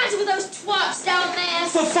 What's the matter with those twats down there?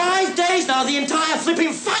 For 5 days now, the entire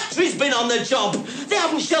flipping factory's been on the job. They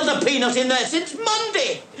haven't shelled a peanut in there since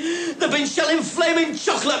Monday. They've been shelling flaming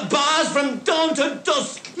chocolate bars from dawn to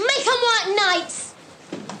dusk. Make 'em work nights.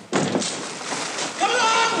 Come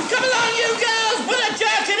along, you girls. Put a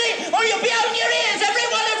jerk in it, or you'll be out in your ears, every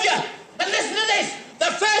one of you. And listen to this.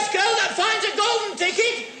 The first girl that finds a golden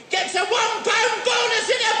ticket gets a £1 bonus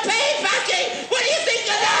in a pay packet. What do you think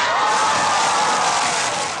of that?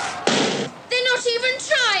 They're not even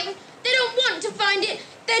trying. They don't want to find it.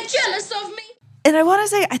 They're jealous of me. And I want to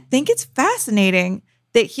say, I think it's fascinating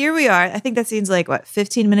that here we are. I think that scene's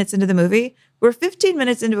 15 minutes into the movie. We're 15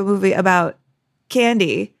 minutes into a movie about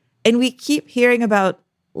candy, and we keep hearing about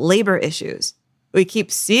labor issues. We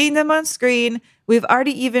keep seeing them on screen. We've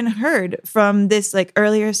already even heard from this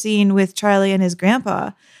earlier scene with Charlie and his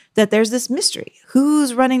grandpa that there's this mystery.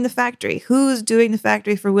 Who's running the factory? Who's doing the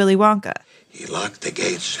factory for Willy Wonka? He locked the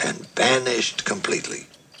gates and vanished completely.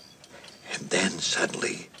 And then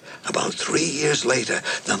suddenly, about 3 years later,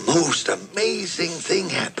 the most amazing thing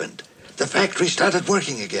happened. The factory started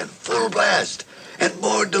working again, full blast, and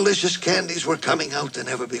more delicious candies were coming out than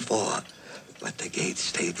ever before. But the gates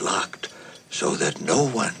stayed locked so that no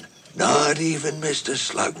one, not even Mr.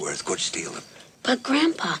 Slugworth, could steal them. But,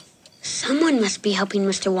 Grandpa, someone must be helping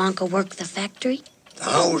Mr. Wonka work the factory.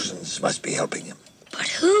 Thousands must be helping him. But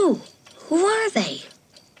who? Who are they?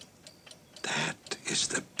 That is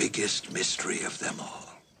the biggest mystery of them all.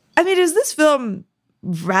 I mean, is this film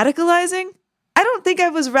radicalizing? I don't think I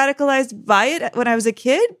was radicalized by it when I was a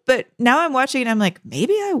kid, but now I'm watching it and I'm like,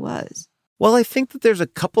 maybe I was. Well, I think that there's a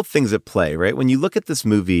couple things at play, right? When you look at this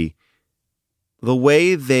movie, the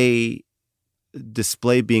way they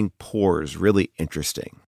display being poor is really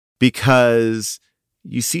interesting because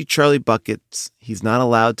you see Charlie Buckets, he's not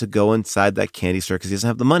allowed to go inside that candy store because he doesn't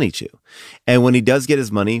have the money to. And when he does get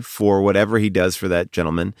his money for whatever he does for that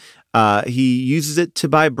gentleman, he uses it to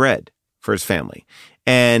buy bread for his family.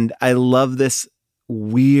 And I love this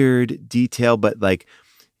weird detail, but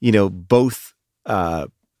both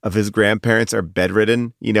of his grandparents are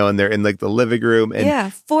bedridden, and they're in the living room. And, yeah,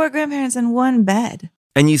 4 grandparents in one bed.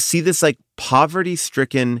 And you see this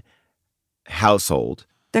poverty-stricken household.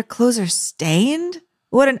 Their clothes are stained?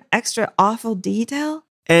 What an extra awful detail.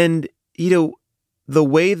 And, the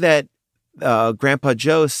way that Grandpa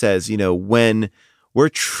Joe says, when we're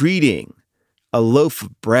treating a loaf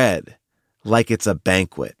of bread like it's a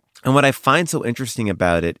banquet. And what I find so interesting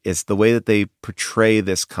about it is the way that they portray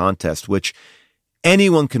this contest, which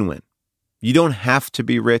anyone can win. You don't have to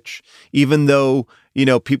be rich, even though,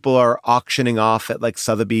 people are auctioning off at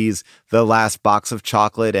Sotheby's the last box of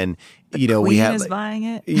chocolate and, we have is buying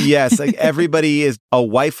it. Yes. Everybody is, a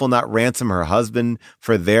wife will not ransom her husband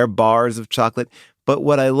for their bars of chocolate. But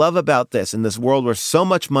what I love about this, in this world where so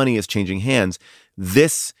much money is changing hands,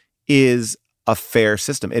 this is a fair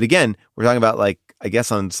system. And again, we're talking about I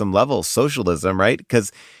guess on some level, socialism, right?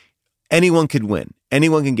 Because anyone could win.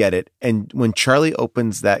 Anyone can get it. And when Charlie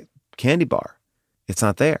opens that candy bar, it's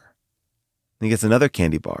not there. And he gets another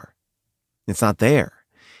candy bar. It's not there.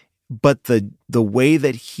 But the way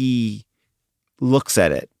that he looks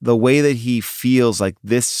at it, the way that he feels like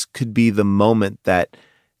this could be the moment that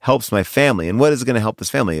helps my family. And what is going to help this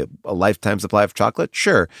family? A lifetime supply of chocolate?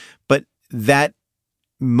 Sure. But that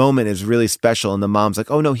moment is really special. And the mom's like,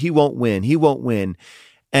 oh no, he won't win. He won't win.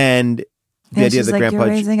 And the idea that Grandpa... You're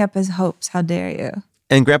raising up his hopes. How dare you?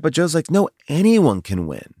 And Grandpa Joe's like, no, anyone can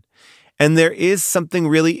win. And there is something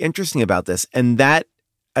really interesting about this. And that,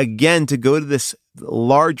 again, to go to this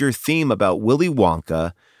larger theme about Willy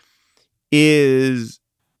Wonka is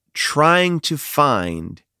trying to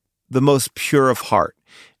find the most pure of heart.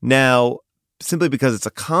 Now, simply because it's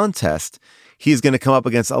a contest, he's going to come up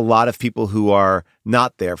against a lot of people who are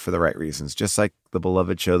not there for the right reasons, just like the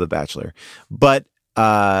beloved show, The Bachelor. But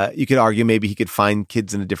you could argue maybe he could find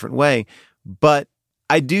kids in a different way. But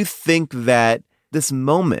I do think that this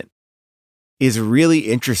moment is really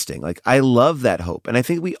interesting. Like, I love that hope. And I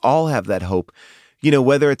think we all have that hope,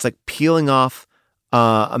 whether it's like peeling off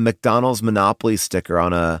a McDonald's Monopoly sticker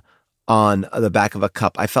on the back of a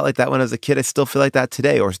cup. I felt like that when I was a kid. I still feel like that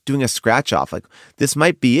today. Or doing a scratch off. Like, this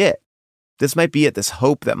might be it. This might be it. This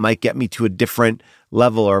hope that might get me to a different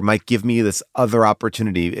level or might give me this other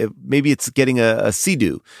opportunity. Maybe it's getting a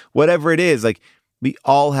Sea-Doo. Whatever it is, like, we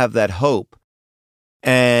all have that hope.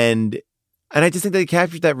 And I just think they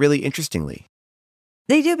captured that really interestingly.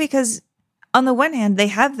 They do, because on the one hand, they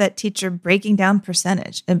have that teacher breaking down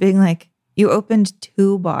percentage and being like, you opened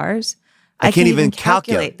 2 bars. I can't even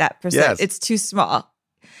calculate that percent. Yes. It's too small.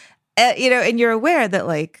 And you're aware that,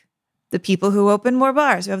 like, the people who open more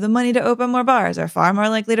bars, who have the money to open more bars, are far more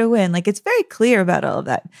likely to win. Like, it's very clear about all of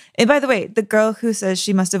that. And by the way, the girl who says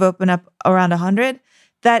she must have opened up around 100,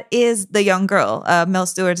 that is the young girl, Mel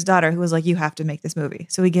Stewart's daughter, who was like, you have to make this movie.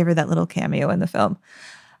 So we gave her that little cameo in the film.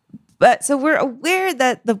 But so we're aware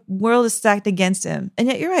that the world is stacked against him. And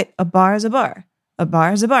yet you're right. A bar is a bar. A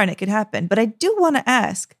bar is a bar, and it could happen. But I do want to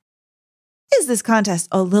ask, is this contest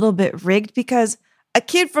a little bit rigged? Because a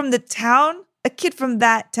kid from that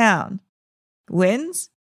town wins?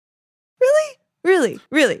 Really? Really?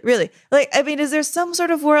 Really? Really? Like, I mean, is there some sort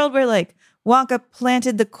of world where, like, Wonka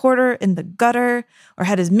planted the quarter in the gutter, or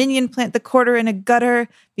had his minion plant the quarter in a gutter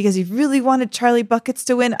because he really wanted Charlie Buckets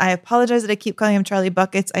to win? I apologize that I keep calling him Charlie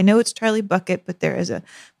Buckets. I know it's Charlie Bucket, but there is a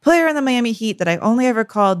player in the Miami Heat that I only ever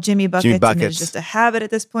called Jimmy Buckets, and it's just a habit at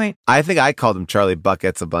this point. I think I called him Charlie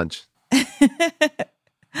Buckets a bunch. But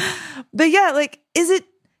yeah, like,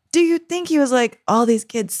 do you think he was like, all these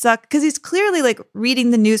kids suck? Because he's clearly, like, reading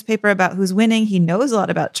the newspaper about who's winning. He knows a lot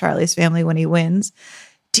about Charlie's family when he wins.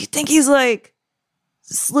 Do you think he's like,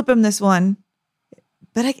 slip him this one?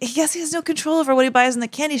 But I guess he has no control over what he buys in the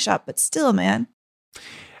candy shop. But still, man.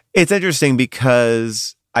 It's interesting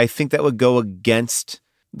because I think that would go against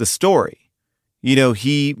the story.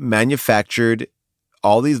 He manufactured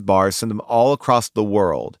all these bars, sent them all across the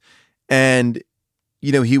world. And,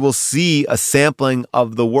 he will see a sampling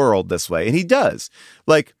of the world this way. And he does.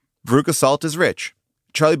 Like, Veruca Salt is rich.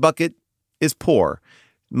 Charlie Bucket is poor.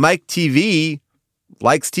 Mike TV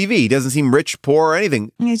likes TV. He doesn't seem rich, poor, or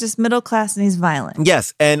anything. He's just middle class and he's violent.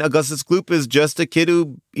 Yes. And Augustus Gloop is just a kid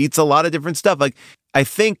who eats a lot of different stuff. Like, I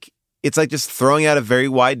think it's like just throwing out a very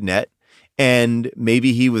wide net. And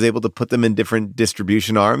maybe he was able to put them in different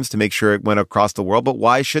distribution arms to make sure it went across the world. But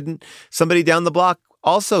why shouldn't somebody down the block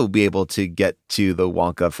also be able to get to the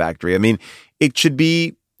Wonka factory? I mean, it's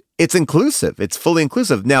inclusive. It's fully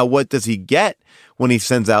inclusive. Now, what does he get when he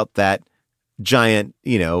sends out that giant,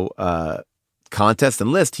 contest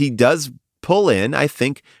and list? He does pull in, I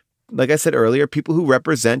think, like I said earlier, people who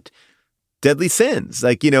represent deadly sins.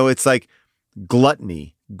 Like, it's like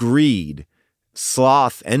gluttony, greed,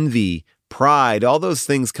 sloth, envy, pride, all those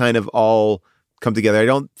things kind of all come together. I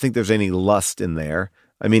don't think there's any lust in there.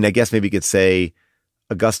 I mean, I guess maybe you could say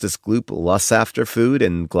Augustus Gloop lusts after food,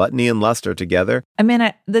 and gluttony and lust are together. I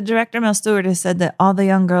mean, the director, Mel Stewart, has said that all the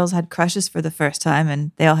young girls had crushes for the first time,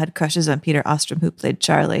 and they all had crushes on Peter Ostrom, who played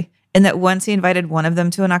Charlie. And that once he invited one of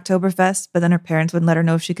them to an Oktoberfest, but then her parents wouldn't let her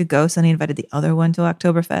know if she could go, so then he invited the other one to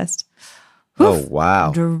Oktoberfest. Oof, oh,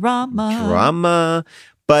 wow. Drama.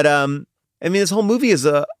 But, I mean, this whole movie is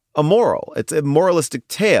a moral. It's a moralistic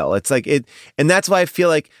tale. It's like it, and that's why I feel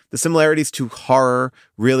like the similarities to horror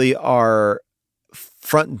really are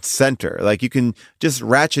front and center. Like, you can just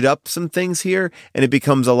ratchet up some things here and it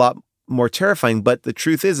becomes a lot more terrifying. But the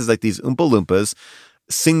truth is like these Oompa Loompas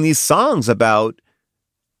sing these songs about,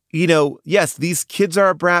 yes, these kids are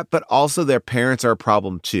a brat, but also their parents are a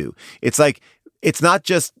problem too. It's like, it's not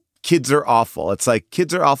just kids are awful. It's like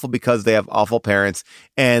kids are awful because they have awful parents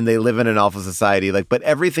and they live in an awful society. Like, but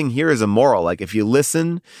everything here is immoral. Like, if you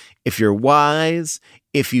listen, if you're wise,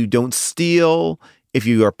 if you don't steal, if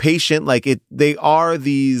you are patient, they are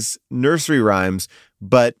these nursery rhymes.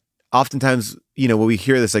 But oftentimes, when we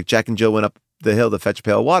hear this, like Jack and Jill went up the hill to fetch a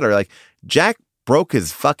pail of water, like Jack broke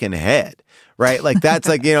his fucking head. Right. Like, that's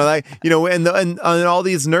like, and all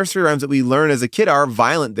these nursery rhymes that we learn as a kid are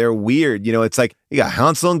violent. They're weird. It's like you got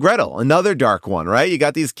Hansel and Gretel, another dark one, right? You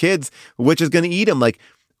got these kids, which is going to eat them. Like,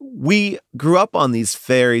 we grew up on these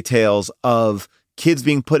fairy tales of kids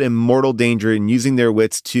being put in mortal danger and using their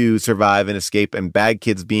wits to survive and escape, and bad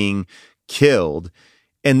kids being killed.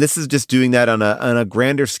 And this is just doing that on a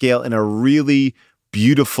grander scale in a really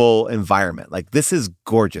beautiful environment. Like, this is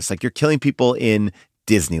gorgeous. Like, you're killing people in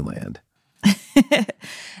Disneyland.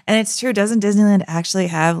 And it's true. Doesn't Disneyland actually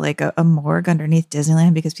have like a morgue underneath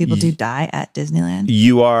Disneyland because people do die at Disneyland?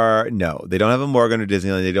 No, they don't have a morgue under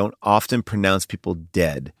Disneyland. They don't often pronounce people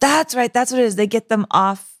dead. That's right. That's what it is. They get them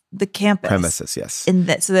off the campus. Premises, yes.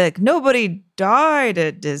 So they're like, nobody died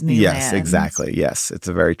at Disneyland. Yes, exactly. Yes. It's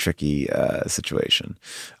a very tricky situation.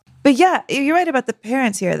 But yeah, you're right about the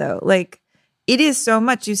parents here, though. Like, it is so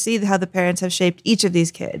much. You see how the parents have shaped each of these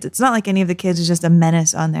kids. It's not like any of the kids is just a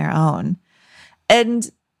menace on their own. And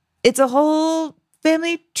it's a whole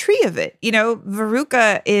family tree of it. You know,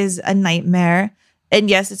 Veruca is a nightmare. And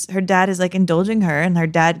yes, her dad is like indulging her, and her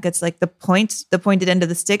dad gets like the pointed end of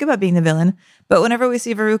the stick about being the villain. But whenever we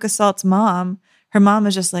see Veruca Salt's mom, her mom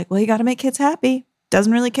is just like, well, you got to make kids happy.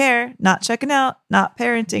 Doesn't really care. Not checking out, not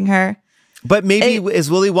parenting her. But maybe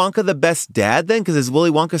is Willy Wonka the best dad then? Because is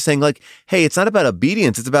Willy Wonka saying like, hey, it's not about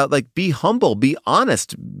obedience. It's about like, be humble, be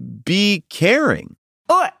honest, be caring.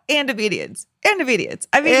 Oh, and obedience. And obedience.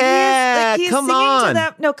 I mean, he's come singing on. to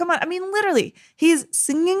them. No, come on. I mean, literally, he's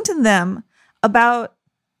singing to them about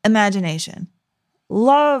imagination.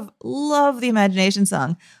 Love the imagination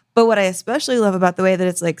song. But what I especially love about the way that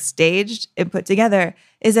it's like staged and put together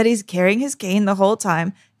is that he's carrying his cane the whole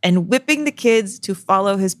time and whipping the kids to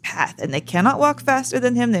follow his path. And they cannot walk faster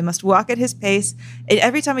than him. They must walk at his pace. And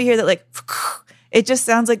every time I hear that, like, it just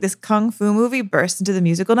sounds like this kung fu movie bursts into the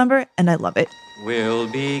musical number, and I love it. We'll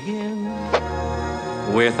begin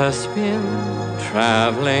with a spin,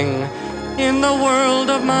 traveling in the world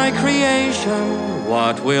of my creation.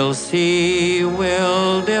 What we'll see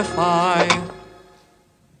will defy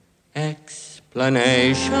explanation.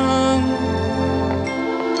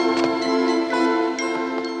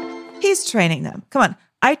 He's training them. Come on.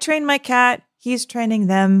 I train my cat. He's training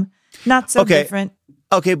them. Not so different.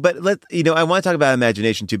 Okay, but I want to talk about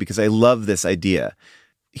imagination too, because I love this idea.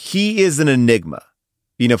 He is an enigma.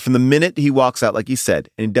 You know, from the minute he walks out, like you said,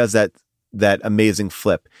 and he does that amazing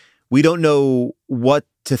flip, we don't know what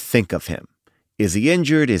to think of him. Is he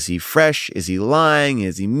injured? Is he fresh? Is he lying?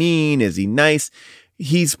 Is he mean? Is he nice?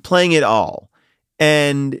 He's playing it all.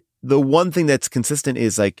 And the one thing that's consistent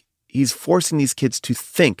is like, he's forcing these kids to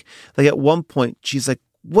think. Like at one point, she's like,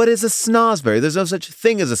 what is a snozzberry? There's no such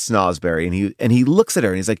thing as a snozzberry. And he looks at her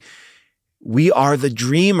and he's like, we are the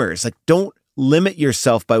dreamers. Like, don't limit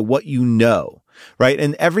yourself by what you know, right?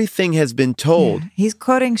 And everything has been told. Yeah, he's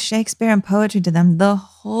quoting Shakespeare and poetry to them the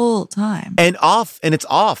whole time. And it's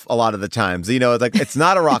off a lot of the times. You know, like it's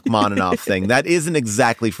not a Rachmaninoff thing. That isn't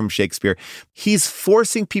exactly from Shakespeare. He's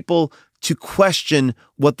forcing people to question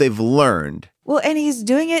what they've learned. Well, and he's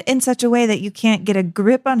doing it in such a way that you can't get a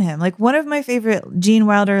grip on him. Like one of my favorite Gene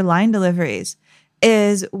Wilder line deliveries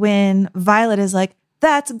is when Violet is like,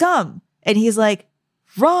 that's gum. And he's like,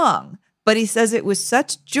 wrong. But he says it with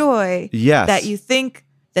such joy that you think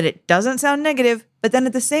that it doesn't sound negative. But then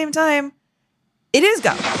at the same time, it is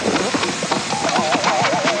gum.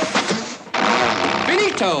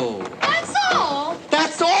 Finito. That's all.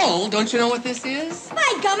 That's all? Don't you know what this is?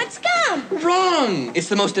 My gum, it's gum. Wrong. It's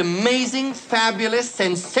the most amazing, fabulous,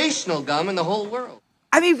 sensational gum in the whole world.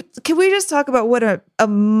 I mean, can we just talk about what a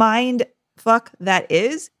mind fuck that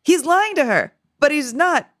is? He's lying to her, but he's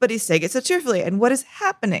not. But he's saying it so cheerfully. And what is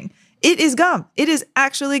happening? It is gum. It is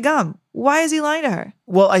actually gum. Why is he lying to her?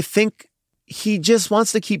 Well, I think he just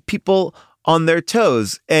wants to keep people on their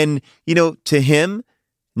toes. And, you know, to him,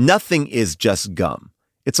 nothing is just gum.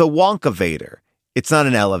 It's a Wonka-vator. It's not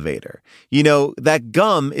an elevator. You know, that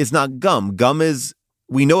gum is not gum. Gum is,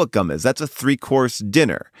 we know what gum is. That's a 3-course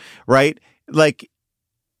dinner, right? Like,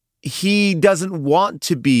 he doesn't want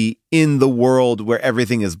to be in the world where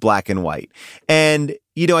everything is black and white. And,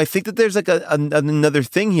 you know, I think that there's like another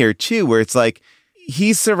thing here too, where it's like,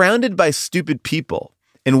 he's surrounded by stupid people.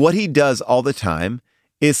 And what he does all the time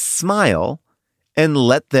is smile and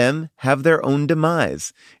let them have their own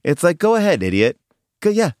demise. It's like, go ahead, idiot.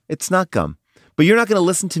 Yeah, it's not gum. But you're not going to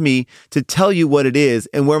listen to me to tell you what it is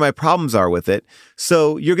and where my problems are with it.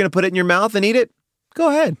 So you're going to put it in your mouth and eat it? Go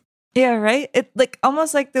ahead. Yeah, right? It like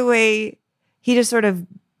almost like the way he just sort of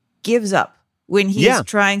gives up when he's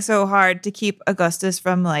trying so hard to keep Augustus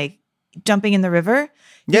from like jumping in the river.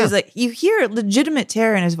 He's like, you hear legitimate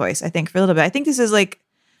terror in his voice, I think, for a little bit. I think this is like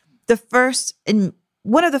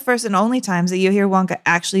one of the first and only times that you hear Wonka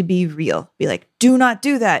actually be real. Be like, do not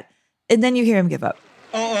do that. And then you hear him give up.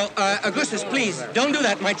 Augustus, please, don't do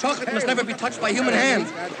that. My chocolate must never be touched by human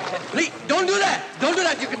hands. Please, don't do that. Don't do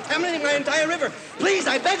that. You're contaminating my entire river. Please,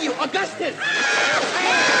 I beg you, Augustus.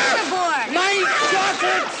 My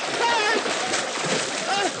chocolate!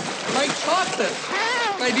 My chocolate!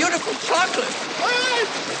 My beautiful chocolate!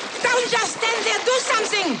 Don't just stand there. Do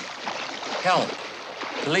something. Help.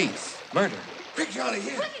 Police. Murder. Quick, Charlie,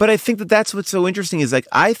 here. But I think that that's what's so interesting is like,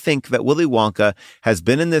 I think that Willy Wonka has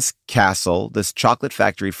been in this castle, this chocolate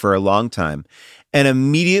factory for a long time. And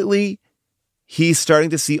immediately he's starting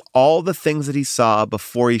to see all the things that he saw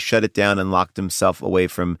before he shut it down and locked himself away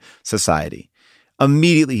from society.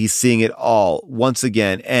 Immediately he's seeing it all once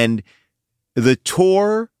again. And the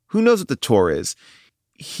tour, who knows what the tour is?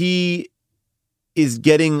 He is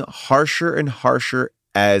getting harsher and harsher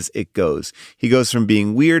as it goes. He goes from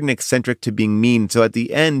being weird and eccentric to being mean. So at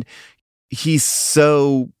the end, he's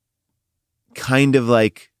so kind of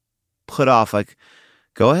like put off, like,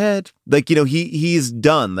 go ahead. Like, you know, he's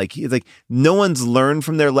done. Like, he's like, no one's learned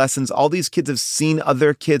from their lessons. All these kids have seen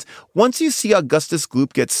other kids. Once you see Augustus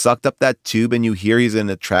Gloop get sucked up that tube and you hear he's in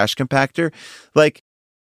a trash compactor, like,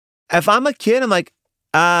 if I'm a kid, I'm like,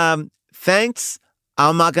 thanks.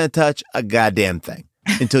 I'm not going to touch a goddamn thing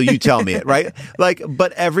until you tell me it, right? Like,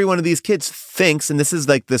 but every one of these kids thinks, and this is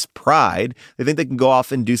like this pride, they think they can go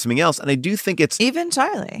off and do something else. And I do think it's... Even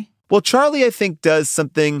Charlie. Well, Charlie, I think, does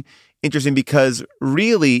something interesting because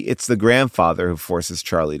really it's the grandfather who forces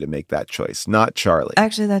Charlie to make that choice, not Charlie.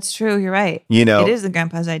 Actually, that's true. You're right. You know, it is the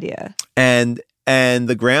grandpa's idea. And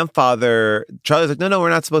the grandfather, Charlie's like, no, we're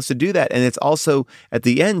not supposed to do that. And it's also, at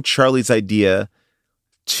the end, Charlie's idea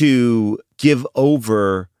to give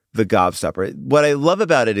over the gobstopper. What I love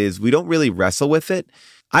about it is we don't really wrestle with it.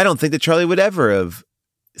 I don't think that Charlie would ever have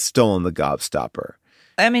stolen the gobstopper.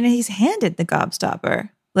 I mean, he's handed the gobstopper.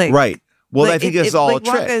 Like, right. Well, like I think it's all a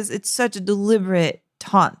trick. It's such a deliberate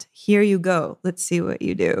taunt. Here you go. Let's see what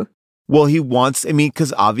you do. Well, he wants, I mean,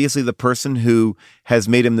 because obviously the person who has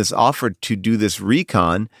made him this offer to do this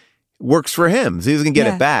recon works for him. So he's going to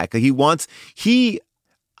get it back. I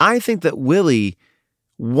think that Willy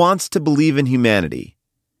wants to believe in humanity,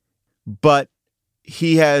 but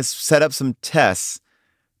he has set up some tests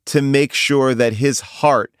to make sure that his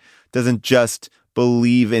heart doesn't just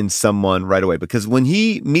believe in someone right away. Because when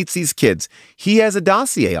he meets these kids, he has a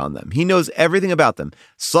dossier on them. He knows everything about them.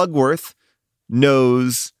 Slugworth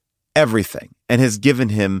knows everything and has given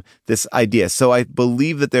him this idea. So I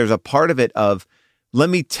believe that there's a part of it of,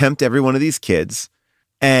 let me tempt every one of these kids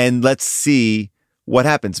and let's see what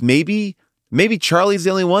happens. Maybe Charlie's the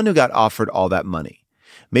only one who got offered all that money.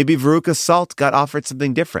 Maybe Veruca Salt got offered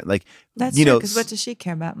something different. Like, that's you true, know, because what does she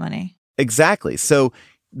care about money? Exactly. So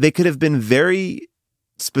they could have been very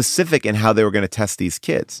specific in how they were going to test these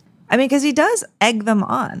kids. I mean, because he does egg them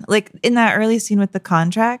on. Like in that early scene with the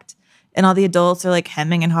contract, and all the adults are like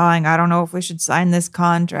hemming and hawing. I don't know if we should sign this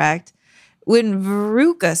contract. When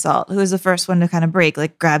Veruca Salt, who is the first one to kind of break,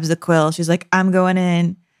 like grabs the quill, she's like, I'm going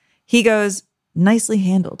in. He goes, nicely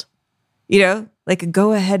handled. You know, like,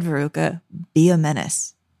 go ahead, Veruca, be a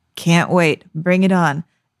menace. Can't wait. Bring it on.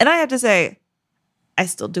 And I have to say, I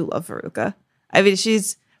still do love Veruca. I mean,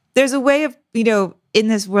 there's a way of, you know, in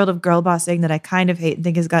this world of girl bossing that I kind of hate and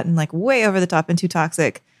think has gotten like way over the top and too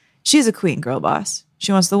toxic. She's a queen girl boss.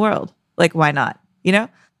 She wants the world. Like, why not? You know?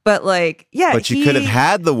 But like, yeah. But she could have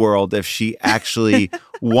had the world if she actually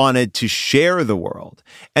wanted to share the world.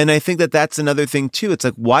 And I think that that's another thing too. It's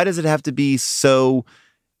like, why does it have to be so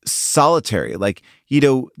solitary? Like, you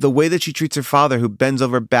know, the way that she treats her father who bends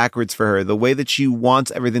over backwards for her, the way that she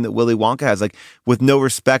wants everything that Willy Wonka has, like with no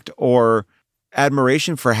respect or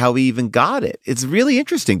admiration for how he even got it. It's really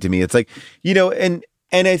interesting to me. It's like, you know, and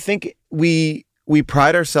I think we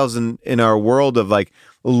pride ourselves in our world of like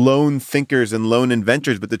lone thinkers and lone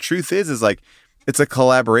inventors. But the truth is like, it's a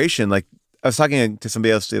collaboration. Like I was talking to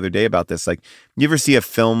somebody else the other day about this. Like, you ever see a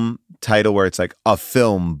film title where it's like a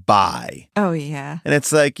film by? Oh, yeah. And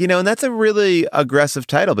it's like, you know, and that's a really aggressive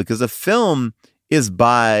title because a film is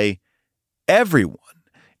by everyone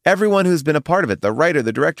who's been a part of it, the writer,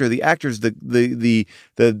 the director, the actors, the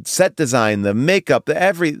set design, the makeup,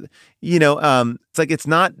 it's like, it's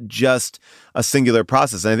not just a singular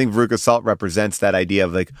process. And I think Veruca Salt represents that idea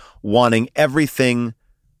of like wanting everything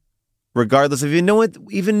regardless of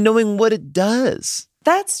even knowing what it does.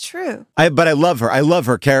 That's true. But I love her. I love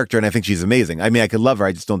her character and I think she's amazing. I mean, I could love her.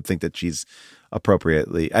 I just don't think that she's I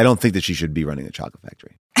don't think that she should be running a chocolate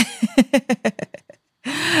factory.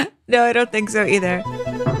 No, I don't think so either.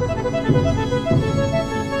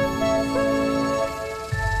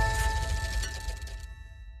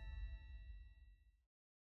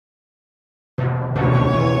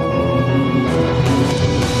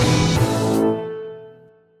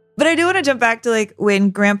 to jump back to like when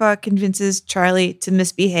Grandpa convinces Charlie to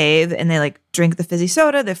misbehave and they like drink the fizzy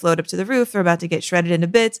soda. They float up to the roof. They're about to get shredded into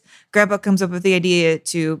bits. Grandpa comes up with the idea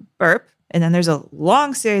to burp. And then there's a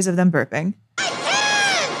long series of them burping.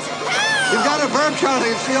 You've got to burp, Charlie.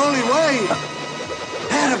 It's the only way.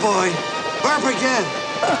 Attaboy. Burp again.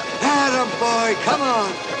 Attaboy. Come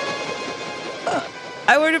on.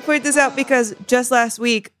 I wanted to point this out because just last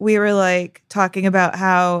week we were like talking about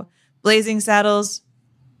how Blazing Saddles,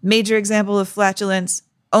 major example of flatulence,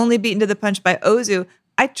 only beaten to the punch by Ozu.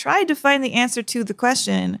 I tried to find the answer to the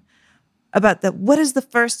question about what is the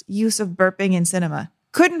first use of burping in cinema.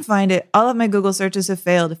 Couldn't find it. All of my Google searches have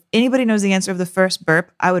failed. If anybody knows the answer of the first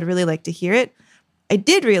burp, I would really like to hear it. I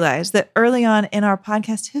did realize that early on in our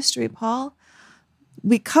podcast history, Paul,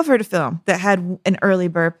 we covered a film that had an early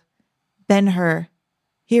burp, Ben-Hur.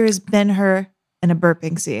 Here is Ben-Hur and a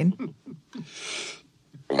burping scene.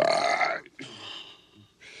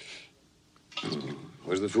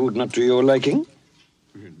 Was the food not to your liking?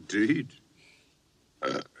 Indeed.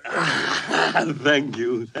 Thank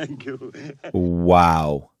you.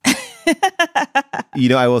 Wow.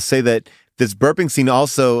 I will say that this burping scene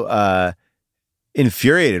also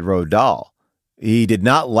infuriated Roald Dahl. He did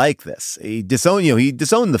not like this. He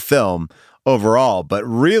disowned the film overall, but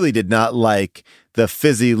really did not like the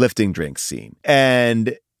fizzy lifting drink scene.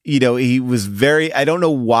 And he was I don't know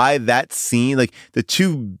why that scene, like the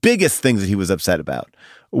two biggest things that he was upset about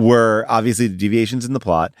were obviously the deviations in the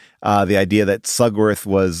plot, the idea that Slugworth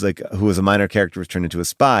who was a minor character, was turned into a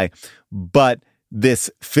spy, but this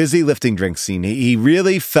fizzy lifting drink scene, he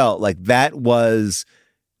really felt like that was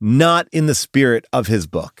not in the spirit of his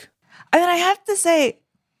book. I mean, I have to say,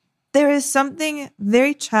 there is something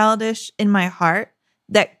very childish in my heart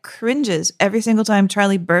that cringes every single time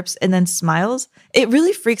Charlie burps and then smiles. It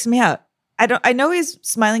really freaks me out. I know he's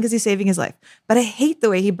smiling because he's saving his life, but I hate the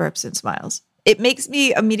way he burps and smiles. It makes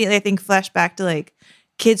me immediately, I think, flash back to like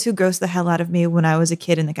kids who gross the hell out of me when I was a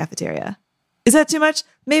kid in the cafeteria. Is that too much?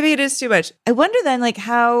 Maybe it is too much. I wonder then like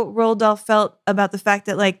how Roald Dahl felt about the fact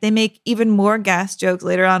that like they make even more gas jokes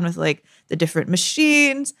later on with like the different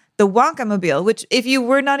machines, the Wonka mobile, which if you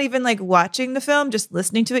were not even like watching the film, just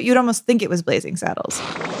listening to it, you'd almost think it was Blazing Saddles.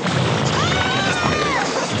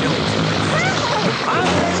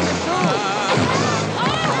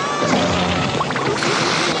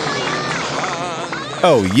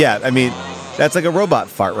 Oh yeah, I mean, that's like a robot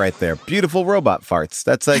fart right there. Beautiful robot farts.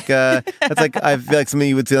 That's like I feel like something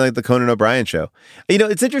you would see on like the Conan O'Brien show.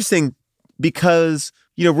 It's interesting because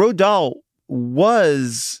Roald Dahl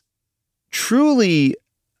was truly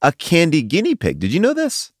a candy guinea pig. Did you know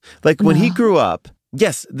this? Like when he grew up,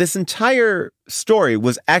 yes, this entire story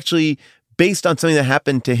was actually based on something that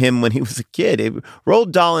happened to him when he was a kid.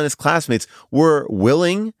 Roald Dahl and his classmates were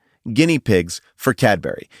willing guinea pigs for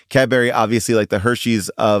Cadbury. Cadbury, obviously like the Hershey's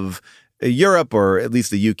of Europe, or at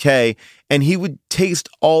least the UK, and he would taste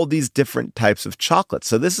all these different types of chocolate.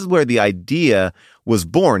 So this is where the idea was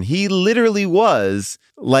born. He literally was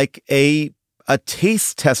like a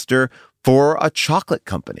taste tester for a chocolate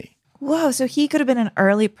company. Whoa, so he could have been an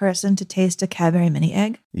early person to taste a Cadbury mini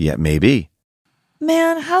egg? Yeah, maybe.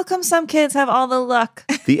 Man, how come some kids have all the luck?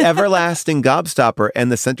 The everlasting gobstopper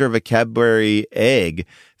and the center of a Cadbury egg,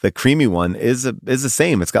 the creamy one, is the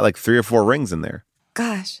same. It's got like 3 or 4 rings in there.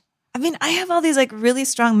 Gosh. I mean, I have all these like really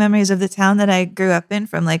strong memories of the town that I grew up in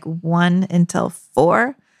from like 1 until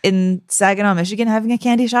 4 in Saginaw, Michigan, having a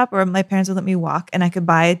candy shop where my parents would let me walk and I could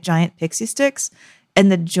buy giant pixie sticks and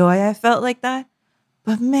the joy I felt like that.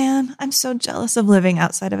 But man, I'm so jealous of living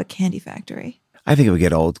outside of a candy factory. I think it would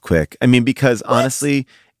get old quick. I mean, because honestly,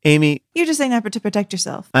 Amy... You're just saying that to protect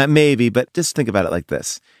yourself. Maybe, but just think about it like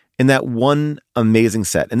this. In that one amazing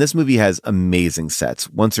set, and this movie has amazing sets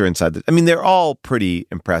once you're inside they're all pretty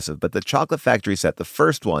impressive, but the Chocolate Factory set, the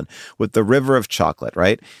first one with the river of chocolate,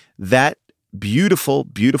 right? That beautiful,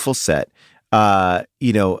 beautiful set, had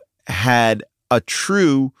a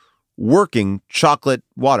true working chocolate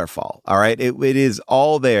waterfall. All right. It is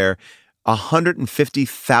all there.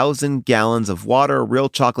 150,000 gallons of water, real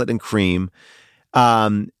chocolate and cream.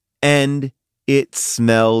 And it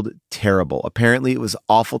smelled terrible. Apparently, it was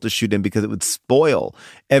awful to shoot in because it would spoil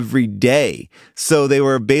every day. So they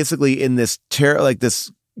were basically in this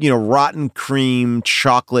rotten cream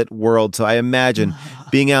chocolate world. So I imagine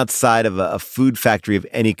being outside of a food factory of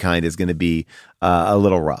any kind is going to be a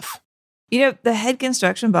little rough. The head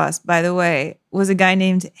construction boss, by the way, was a guy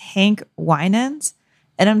named Hank Winans.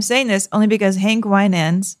 And I'm saying this only because Hank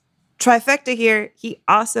Winans, trifecta here, he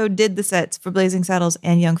also did the sets for Blazing Saddles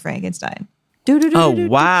and Young Frankenstein. Oh,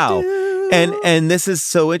 wow. And this is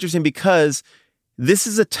so interesting because this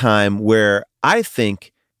is a time where I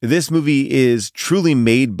think this movie is truly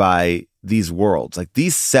made by these worlds. Like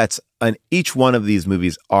these sets on each one of these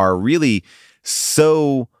movies are really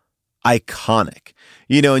so iconic,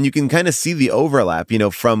 and you can kind of see the overlap,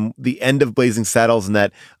 from the end of Blazing Saddles and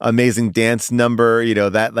that amazing dance number,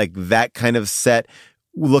 that kind of set,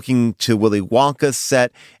 looking to Willy Wonka's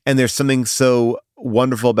set. And there's something so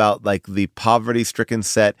wonderful about like the poverty-stricken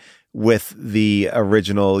set with the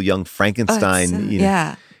original Young Frankenstein.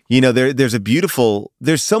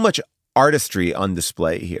 There's so much artistry on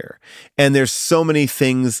display here, and there's so many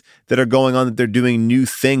things that are going on that they're doing new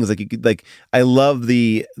things. I love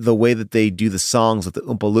the way that they do the songs with the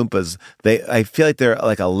Oompa Loompas. I feel like they're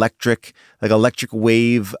like electric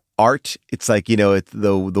wave art. It's like,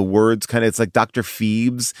 the words kind of, it's like Dr.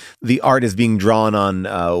 Phoebes. The art is being drawn on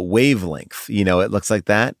wavelength. It looks like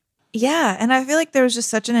that. Yeah, and I feel like there was just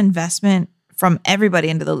such an investment from everybody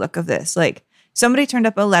into the look of this. Like, somebody turned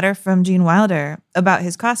up a letter from Gene Wilder about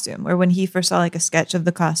his costume, or when he first saw like a sketch of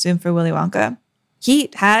the costume for Willy Wonka, he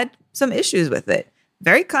had some issues with it,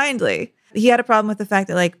 very kindly. He had a problem with the fact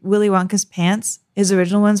that like Willy Wonka's pants, his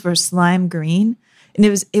original ones, were slime green. And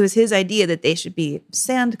it was his idea that they should be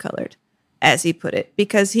sand colored, as he put it,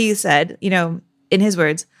 because he said, in his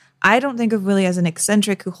words, "I don't think of Willy as an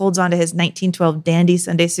eccentric who holds on to his 1912 dandy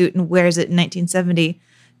Sunday suit and wears it in 1970.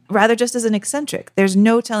 Rather just as an eccentric. There's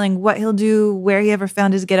no telling what he'll do, where he ever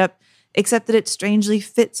found his getup, except that it strangely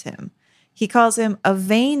fits him. He calls him a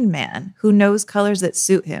vain man who knows colors that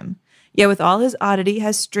suit him, yet with all his oddity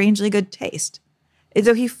has strangely good taste." And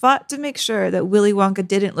so he fought to make sure that Willy Wonka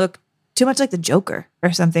didn't look too much like the Joker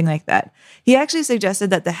or something like that. He actually suggested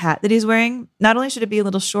that the hat that he's wearing, not only should it be a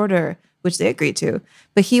little shorter, which they agreed to,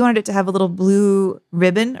 but he wanted it to have a little blue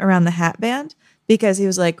ribbon around the hat band, because he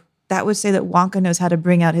was like, that would say that Wonka knows how to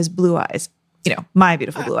bring out his blue eyes. My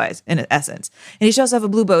beautiful blue eyes in essence. And he should also have a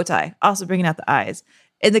blue bow tie, also bringing out the eyes.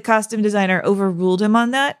 And the costume designer overruled him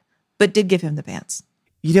on that, but did give him the pants.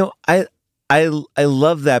 I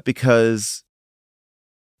love that, because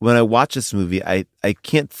when I watch this movie, I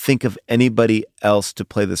can't think of anybody else to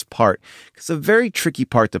play this part. It's a very tricky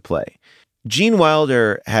part to play. Gene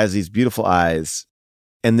Wilder has these beautiful eyes,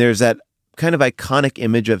 and there's that kind of iconic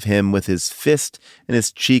image of him with his fist and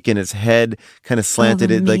his cheek and his head kind of slanted.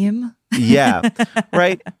 Yeah,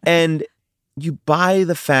 right. And you buy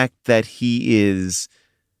the fact that he is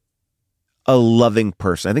a loving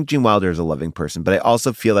person. I think Gene Wilder is a loving person, but I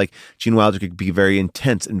also feel like Gene Wilder could be very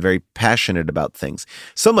intense and very passionate about things.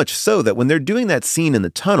 So much so that when they're doing that scene in the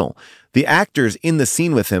tunnel, the actors in the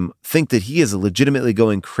scene with him think that he is legitimately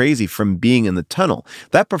going crazy from being in the tunnel.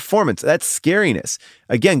 That performance, that scariness,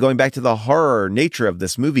 again, going back to the horror nature of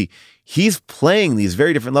this movie, he's playing these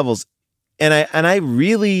very different levels. And I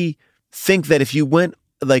really think that if you went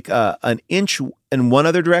like an inch in one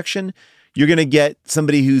other direction, you're going to get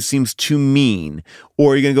somebody who seems too mean,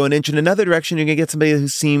 or you're going to go an inch in another direction, you're going to get somebody who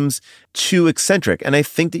seems too eccentric. And I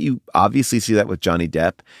think that you obviously see that with Johnny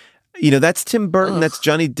Depp. That's Tim Burton. That's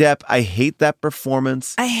Johnny Depp. I hate that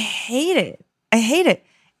performance. I hate it.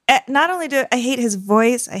 Not only do I hate his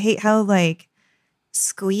voice, I hate how like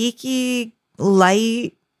squeaky,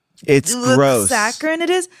 light, it's gross, saccharine it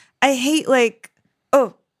is. I hate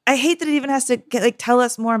I hate that it even has to tell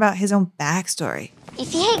us more about his own backstory.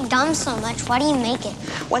 If you hate gum so much, why do you make it?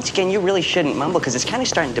 Once again, you really shouldn't mumble, because it's kind of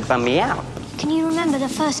starting to bum me out. Can you remember the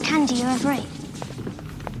first candy you ever ate?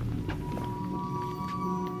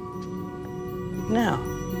 No.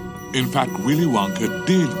 In fact, Willy Wonka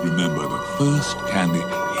did remember the first candy he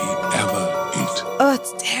ever ate. Oh,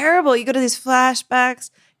 it's terrible. You go to these flashbacks,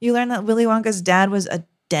 you learn that Willy Wonka's dad was a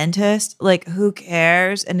dentist. Like, who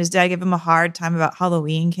cares? And his dad gave him a hard time about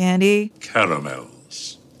Halloween candy.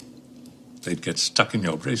 Caramels. They'd get stuck in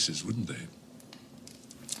your braces, wouldn't they?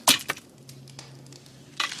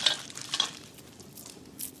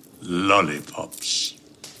 Lollipops.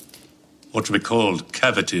 What we called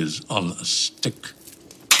cavities on a stick.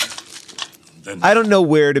 I don't know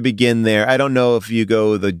where to begin there. I don't know if you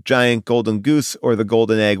go the giant golden goose or the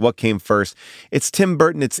golden egg. What came first? It's Tim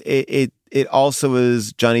Burton. It also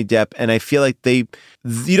is Johnny Depp, and I feel like you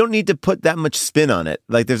don't need to put that much spin on it.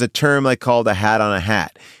 Like there's a term called a hat on a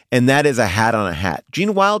hat, and that is a hat on a hat.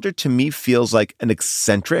 Gene Wilder to me feels like an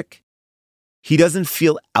eccentric. He doesn't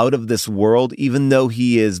feel out of this world, even though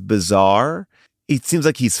he is bizarre. It seems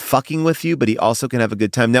like he's fucking with you, but he also can have a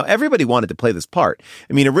good time. Now, everybody wanted to play this part.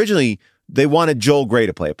 I mean, originally they wanted Joel Grey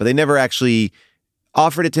to play it, but they never actually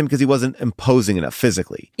offered it to him because he wasn't imposing enough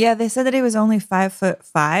physically. Yeah, they said that he was only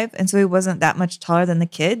 5'5", and so he wasn't that much taller than the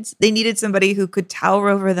kids. They needed somebody who could tower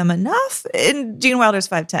over them enough, and Gene Wilder's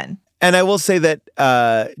 5'10". And I will say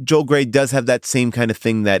that Joel Grey does have that same kind of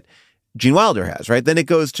thing that Gene Wilder has, right? Then it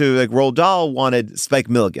goes to like Roald Dahl wanted Spike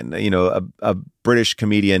Milligan, a British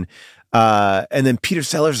comedian. And then Peter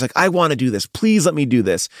Sellers like, I want to do this. Please let me do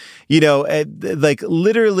this. Like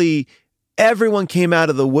literally everyone came out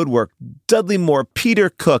of the woodwork. Dudley Moore, Peter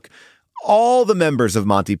Cook, all the members of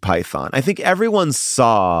Monty Python. I think everyone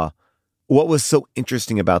saw what was so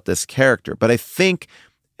interesting about this character. But I think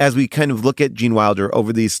as we kind of look at Gene Wilder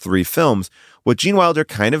over these 3 films, what Gene Wilder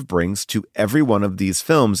kind of brings to every one of these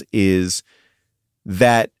films is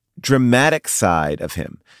that dramatic side of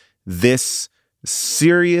him, this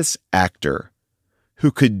serious actor who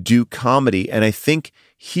could do comedy. And I think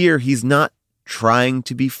here he's not trying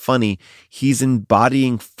to be funny. He's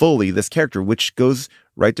embodying fully this character, which goes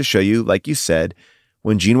right to show you, like you said,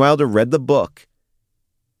 when Gene Wilder read the book,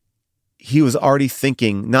 he was already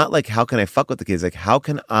thinking, not like, how can I fuck with the kids? Like, how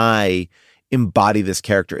can I embody this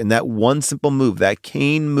character? And that one simple move, that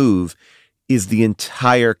cane move, is the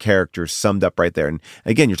entire character summed up right there. And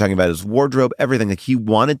again, you're talking about his wardrobe, everything. Like, he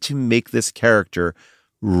wanted to make this character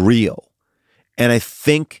real. And I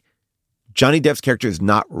think Johnny Depp's character is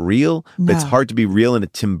not real, but it's hard to be real in a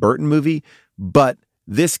Tim Burton movie. But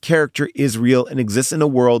this character is real and exists in a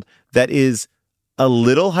world that is a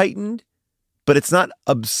little heightened, but it's not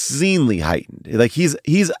obscenely heightened. Like he's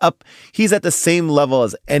at the same level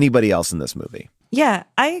as anybody else in this movie. Yeah,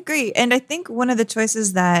 I agree. And I think one of the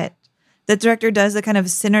choices that the director does that kind of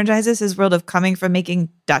synergizes his world of coming from making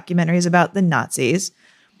documentaries about the Nazis,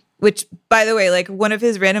 which, by the way, like one of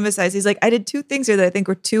his random asides, he's like, I did 2 things here that I think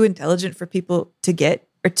were too intelligent for people to get,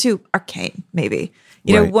 or too arcane, maybe.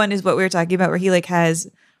 You know, one is what we were talking about, where he like has a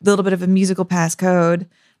little bit of a musical passcode.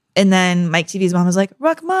 And then Mike TV's mom was like,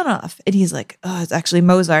 Rachmaninoff. And he's like, oh, it's actually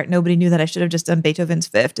Mozart. Nobody knew that. I should have just done Beethoven's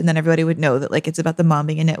Fifth. And then everybody would know that like it's about the mom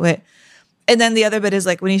being a nitwit. And then the other bit is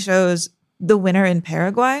like when he shows the winner in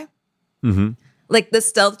Paraguay, like the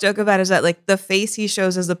stealth joke about it is that like the face he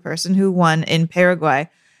shows as the person who won in Paraguay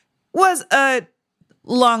was a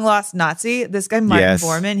long lost Nazi. This guy, Martin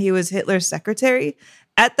Bormann, he was Hitler's secretary.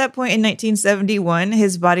 At that point in 1971,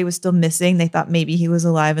 his body was still missing. They thought maybe he was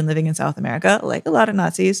alive and living in South America, like a lot of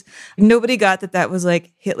Nazis. Nobody got that was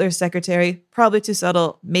like Hitler's secretary. Probably too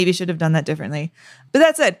subtle. Maybe should have done that differently. But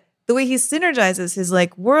that said, the way he synergizes his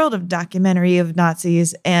like world of documentary of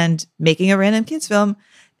Nazis and making a random kids film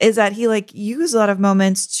is that he like used a lot of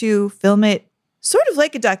moments to film it sort of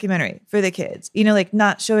like a documentary for the kids, you know, like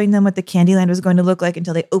not showing them what the Candyland was going to look like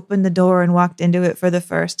until they opened the door and walked into it for the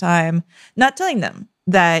first time, not telling them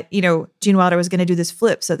that, you know, Gene Wilder was going to do this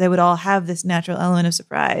flip so they would all have this natural element of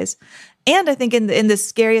surprise. And I think in the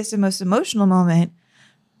scariest and most emotional moment,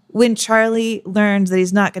 when Charlie learns that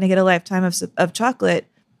he's not going to get a lifetime of chocolate,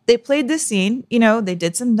 they played this scene, you know, they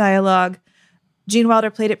did some dialogue. Gene Wilder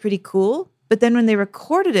played it pretty cool. But then when they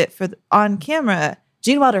recorded it on camera,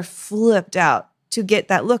 Gene Wilder flipped out to get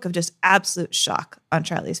that look of just absolute shock on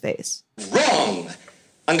Charlie's face. Wrong!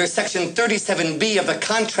 Under Section 37B of the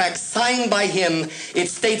contract signed by him, it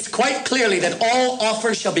states quite clearly that all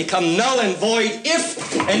offers shall become null and void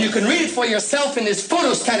if, and you can read it for yourself in this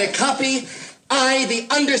photostatic copy, I, the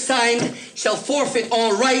undersigned, shall forfeit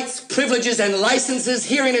all rights, privileges, and licenses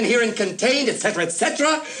herein and herein contained, etc.,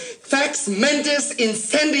 etc., fax mentis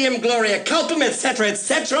incendium gloria culpum, etc.,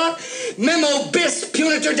 etc., memo bis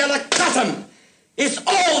punitor delicatum. It's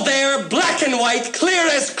all there, black and white, clear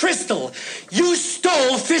as crystal. You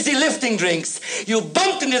stole fizzy lifting drinks. You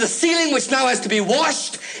bumped into the ceiling, which now has to be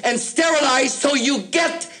washed and sterilized, so you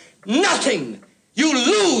get nothing. You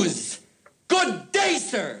lose. Good day,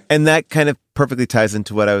 sir. And that kind of perfectly ties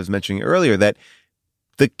into what I was mentioning earlier, that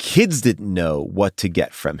the kids didn't know what to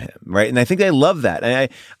get from him, right? And I think I love that.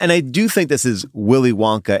 And I do think this is Willy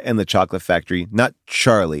Wonka and the Chocolate Factory, not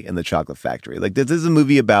Charlie and the Chocolate Factory. Like, this is a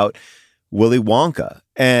movie about Willy Wonka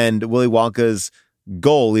and Willy Wonka's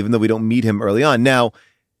goal, even though we don't meet him early on. Now,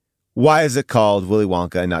 why is it called Willy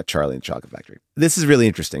Wonka and not Charlie and the Chocolate Factory? This is really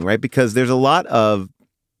interesting, right? Because there's a lot of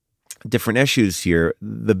different issues here.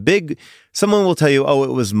 Someone will tell you, oh,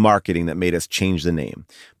 it was marketing that made us change the name.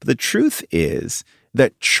 But the truth is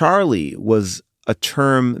that Charlie was a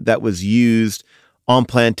term that was used on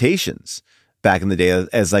plantations back in the day,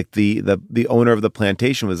 as like the owner of the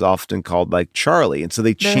plantation was often called like Charlie. And so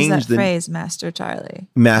they changed the phrase, Master Charlie.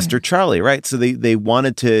 Master Charlie, right? So they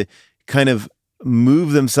wanted to kind of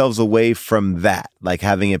move themselves away from that, like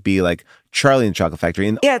having it be like Charlie and the Chocolate Factory.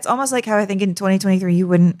 And yeah, it's almost like how I think in 2023 you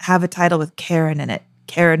wouldn't have a title with Karen in it.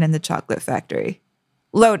 Karen and the Chocolate Factory.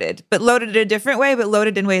 Loaded, but loaded in a different way, but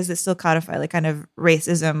loaded in ways that still codify like kind of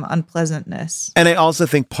racism, unpleasantness. And I also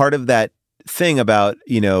think part of that thing about,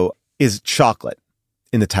 you know, is chocolate.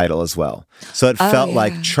 in the title as well. So it felt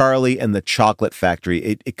like Charlie and the Chocolate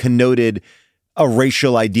Factory. It connoted a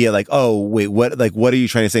racial idea, like, oh wait, what are you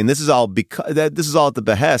trying to say? And this is all at the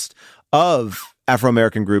behest of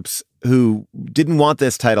Afro-American groups who didn't want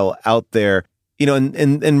this title out there.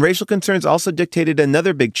 And racial concerns also dictated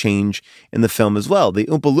another big change in the film as well. The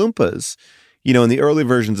Oompa Loompas, in the early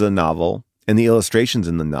versions of the novel and the illustrations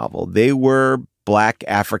in the novel, they were Black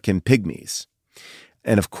African pygmies.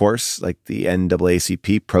 And of course, like the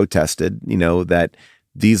NAACP protested, that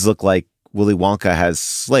these look like Willy Wonka has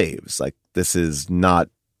slaves. Like, this is not,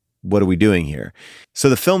 what are we doing here? So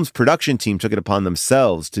the film's production team took it upon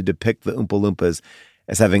themselves to depict the Oompa Loompas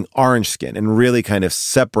as having orange skin and really kind of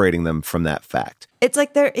separating them from that fact. It's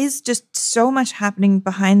like there is just so much happening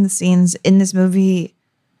behind the scenes in this movie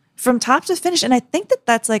from top to finish. And I think that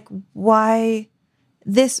that's like why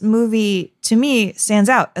this movie, to me, stands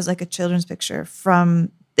out as like a children's picture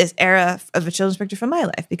from this era of a children's picture from my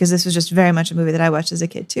life, because this was just very much a movie that I watched as a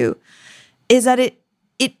kid too, is that it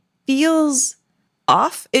feels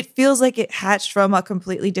off. It feels like it hatched from a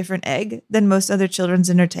completely different egg than most other children's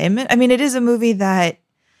entertainment. I mean, it is a movie that,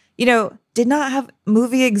 did not have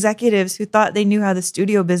movie executives who thought they knew how the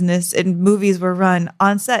studio business and movies were run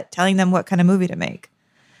on set, telling them what kind of movie to make.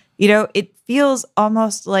 It feels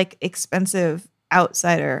almost like expensive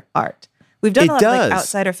outsider art. We've done a lot of like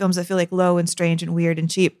outsider films that feel like low and strange and weird and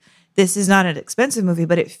cheap. This is not an expensive movie,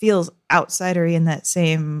 but it feels outsidery in that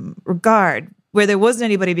same regard, where there wasn't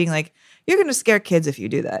anybody being like, you're going to scare kids if you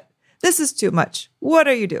do that. This is too much. What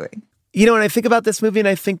are you doing? And I think about this movie and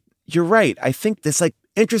I think you're right. I think this like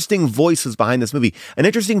interesting voice was behind this movie, an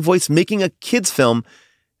interesting voice making a kid's film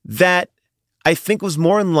that I think was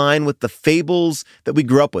more in line with the fables that we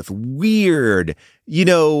grew up with. Weird,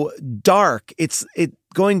 dark. It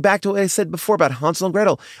going back to what I said before about Hansel and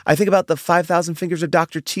Gretel. I think about the 5,000 Fingers of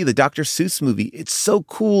Dr. T, the Dr. Seuss movie. It's so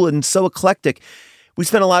cool and so eclectic. We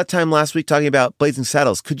spent a lot of time last week talking about Blazing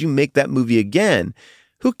Saddles. Could you make that movie again?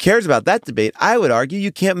 Who cares about that debate? I would argue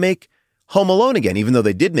you can't make Home Alone again, even though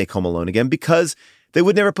they did make Home Alone again, because they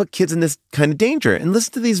would never put kids in this kind of danger. And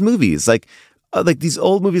listen to these movies, like these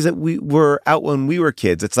old movies that we were out when we were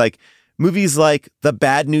kids. It's like movies like The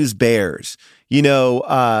Bad News Bears. You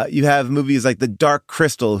have movies like The Dark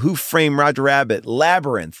Crystal, Who Framed Roger Rabbit,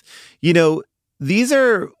 Labyrinth. These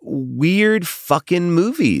are weird fucking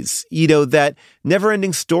movies, that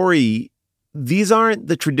Never-Ending Story. These aren't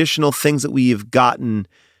the traditional things that we have gotten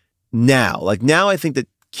now. Like now I think that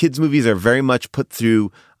kids' movies are very much put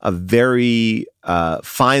through a very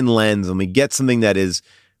fine lens, and we get something that is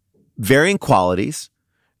varying qualities.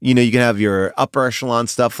 You can have your upper echelon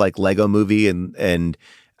stuff like Lego Movie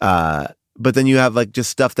but then you have like just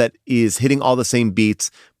stuff that is hitting all the same beats,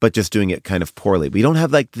 but just doing it kind of poorly. We don't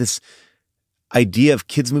have like this idea of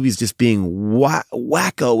kids' movies just being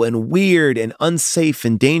wacko and weird and unsafe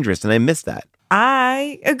and dangerous. And I miss that.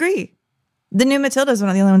 I agree. The new Matilda is one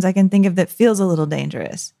of the only ones I can think of that feels a little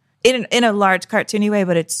dangerous in a large cartoony way,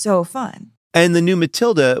 but it's so fun. And the new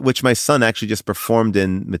Matilda, which my son actually just performed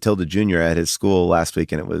in Matilda Jr. at his school last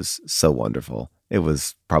week, and it was so wonderful. It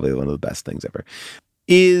was probably one of the best things ever,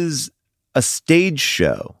 is a stage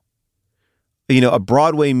show, a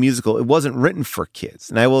Broadway musical. It wasn't written for kids.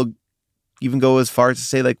 And I will even go as far as to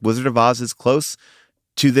say like Wizard of Oz is close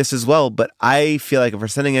to this as well. But I feel like if we're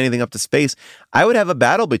sending anything up to space, I would have a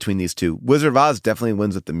battle between these two. Wizard of Oz definitely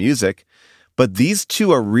wins with the music, but these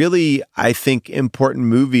two are really, I think, important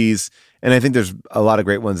movies. And I think there's a lot of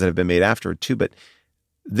great ones that have been made afterward too. But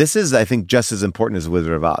this is, I think, just as important as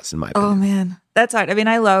Wizard of Oz, in my opinion. Oh man, that's hard. I mean,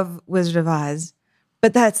 I love Wizard of Oz,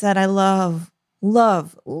 but that said, I love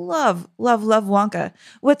Wonka.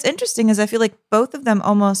 What's interesting is I feel like both of them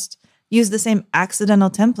almost use the same accidental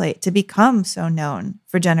template to become so known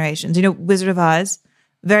for generations. Wizard of Oz,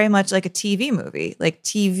 very much like a TV movie. Like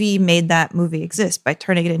TV made that movie exist by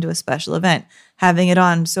turning it into a special event, having it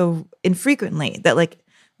on so infrequently that like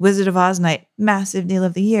Wizard of Oz night, massive deal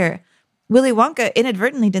of the year. Willy Wonka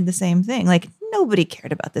inadvertently did the same thing. Like nobody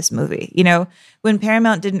cared about this movie. When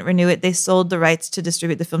Paramount didn't renew it, they sold the rights to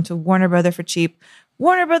distribute the film to Warner Brother for cheap.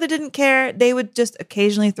 Warner Brother didn't care. They would just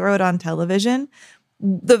occasionally throw it on television.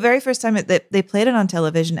 The very first time that they played it on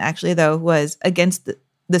television, actually, though, was against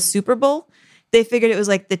the Super Bowl. They figured it was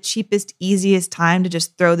like the cheapest, easiest time to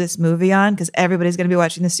just throw this movie on because everybody's going to be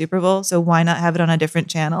watching the Super Bowl. So why not have it on a different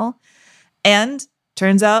channel? And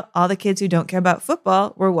turns out all the kids who don't care about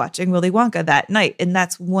football were watching Willy Wonka that night. And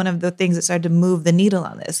that's one of the things that started to move the needle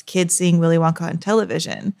on this. Kids seeing Willy Wonka on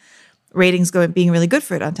television, ratings being really good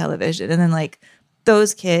for it on television. And then like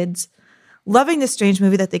those kids loving this strange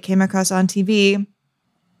movie that they came across on TV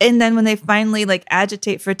And then when they finally like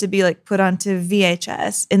agitate for it to be like put onto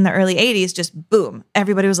VHS in the early 80s, just boom,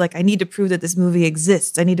 everybody was like, I need to prove that this movie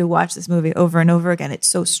exists. I need to watch this movie over and over again. It's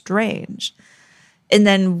so strange. And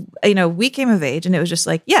then, we came of age and it was just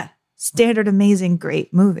like, yeah, standard, amazing,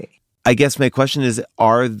 great movie. I guess my question is,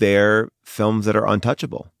 are there films that are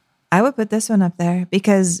untouchable? I would put this one up there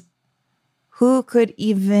because who could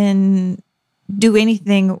even do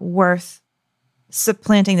anything worth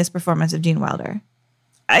supplanting this performance of Gene Wilder?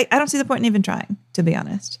 I don't see the point in even trying, to be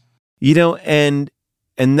honest. And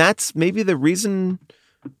that's maybe the reason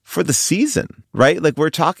for the season, right? Like, we're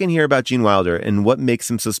talking here about Gene Wilder and what makes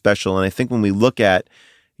him so special. And I think when we look at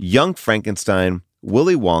Young Frankenstein,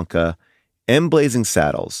 Willy Wonka, and Blazing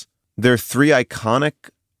Saddles, there are three iconic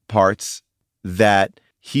parts that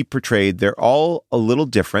he portrayed. They're all a little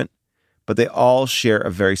different, but they all share a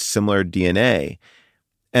very similar DNA.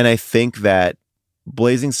 And I think that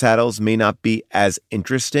Blazing Saddles may not be as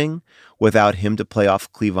interesting without him to play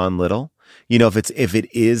off Cleavon Little. If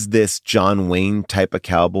it is this John Wayne type of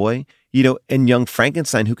cowboy, and Young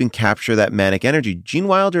Frankenstein, who can capture that manic energy. Gene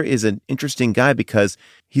Wilder is an interesting guy because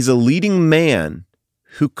he's a leading man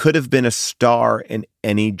who could have been a star in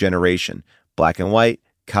any generation. Black and white,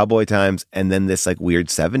 cowboy times, and then this like weird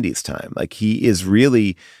 70s time. Like, he is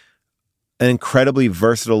really an incredibly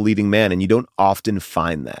versatile leading man, and you don't often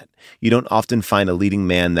find that. You don't often find a leading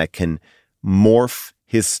man that can morph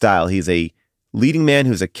his style. He's a leading man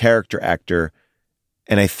who's a character actor,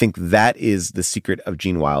 and I think that is the secret of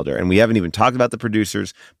Gene Wilder. And we haven't even talked about the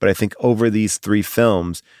producers, but I think over these three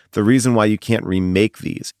films, the reason why you can't remake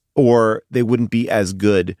these, or they wouldn't be as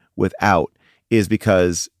good without, is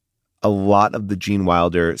because a lot of the Gene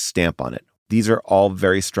Wilder stamp on it. These are all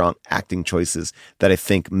very strong acting choices that I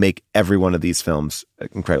think make every one of these films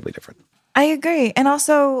incredibly different. I agree. And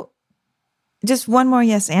also, just one more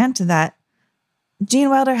yes and to that, Gene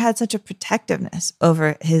Wilder had such a protectiveness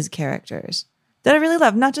over his characters that I really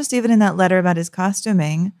love, not just even in that letter about his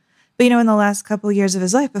costuming, but, in the last couple of years of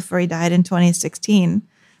his life before he died in 2016,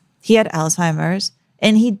 he had Alzheimer's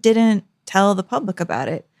and he didn't tell the public about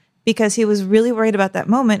it because he was really worried about that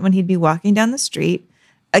moment when he'd be walking down the street.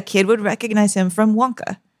 A kid would recognize him from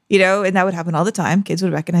Wonka, and that would happen all the time. Kids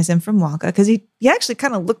would recognize him from Wonka because he actually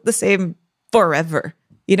kind of looked the same forever,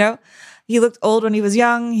 He looked old when he was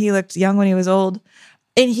young. He looked young when he was old.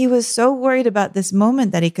 And he was so worried about this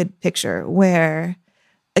moment that he could picture where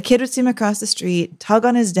a kid would see him across the street, tug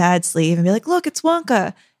on his dad's sleeve and be like, look, it's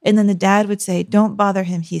Wonka. And then the dad would say, don't bother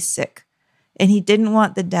him. He's sick. And he didn't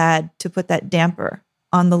want the dad to put that damper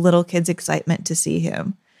on the little kid's excitement to see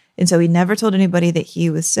him. And so he never told anybody that he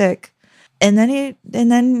was sick. And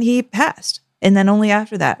then he passed. And then only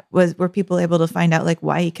after that were people able to find out like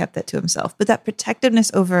why he kept that to himself. But that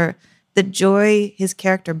protectiveness over the joy his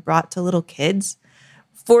character brought to little kids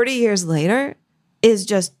 40 years later is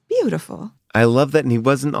just beautiful. I love that. And he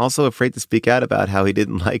wasn't also afraid to speak out about how he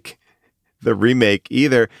didn't like the remake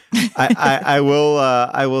either. I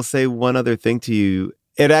will say one other thing to you.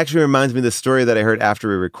 It actually reminds me of the story that I heard after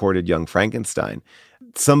we recorded Young Frankenstein.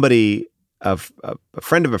 Somebody, a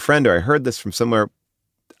friend of a friend, or I heard this from somewhere.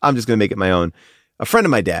 I'm just going to make it my own. A friend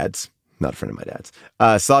of my dad's, not a friend of my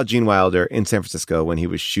dad's, saw Gene Wilder in San Francisco when he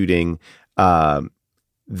was shooting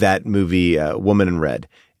that movie, Woman in Red.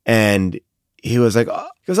 And he was like,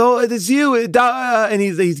 oh, it's you. And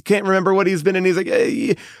he can't remember what he's been in. He's like,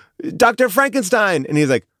 hey, Dr. Frankenstein. And he's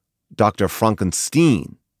like, Dr.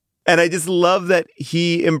 Frankenstein. And I just love that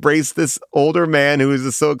he embraced this older man who was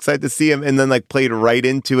just so excited to see him and then like played right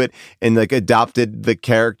into it and like adopted the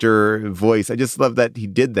character voice. I just love that he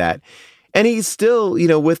did that. And he still,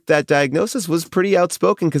 with that diagnosis was pretty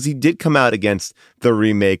outspoken because he did come out against the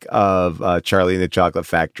remake of Charlie and the Chocolate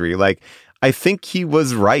Factory. Like, I think he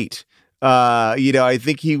was right. I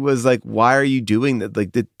think he was like, why are you doing that?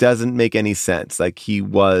 Like, that doesn't make any sense. Like, he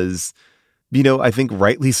was, I think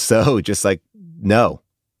rightly so, just like, no.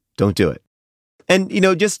 Don't do it. And,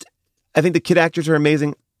 I think the kid actors are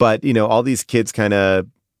amazing, but, all these kids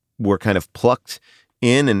were plucked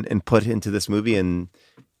in and put into this movie and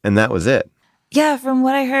that was it. Yeah. From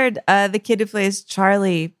what I heard, the kid who plays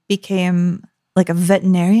Charlie became like a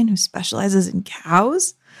veterinarian who specializes in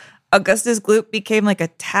cows. Augustus Gloop became like a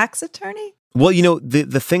tax attorney. Well,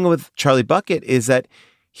 the thing with Charlie Bucket is that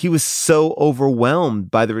he was so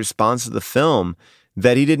overwhelmed by the response to the film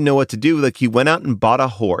that he didn't know what to do. Like, he went out and bought a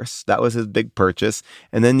horse. That was his big purchase.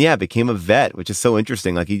 And then, became a vet, which is so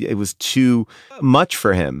interesting. Like, it was too much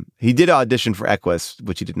for him. He did audition for Equus,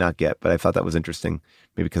 which he did not get, but I thought that was interesting,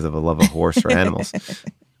 maybe because of a love of horse or animals.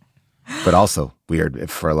 but also weird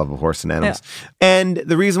for a love of horse and animals. Yeah. And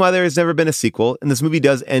the reason why there has never been a sequel, and this movie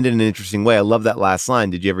does end in an interesting way. I love that last line.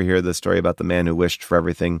 Did you ever hear the story about the man who wished for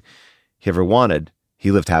everything he ever wanted?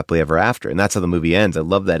 He lived happily ever after. And that's how the movie ends. I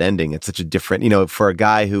love that ending. It's such a different, for a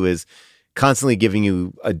guy who is constantly giving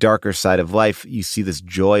you a darker side of life, you see this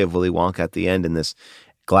joy of Willy Wonka at the end in this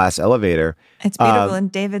glass elevator. It's beautiful.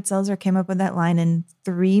 And David Seltzer came up with that line in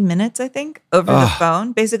 3 minutes, I think, over the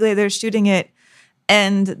phone. Basically, they're shooting it.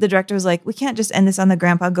 And the director was like, we can't just end this on the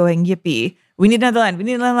grandpa going, yippee. We need another line. We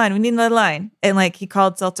need another line. We need another line. And like he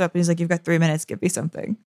called Seltzer up and he's like, you've got 3 minutes. Give me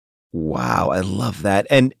something. Wow. I love that.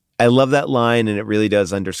 And I love that line. And it really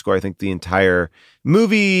does underscore, I think, the entire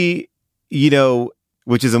movie,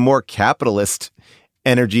 which is a more capitalist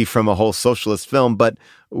energy from a whole socialist film. But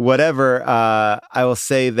whatever, I will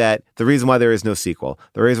say that the reason why there is no sequel,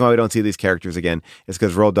 the reason why we don't see these characters again is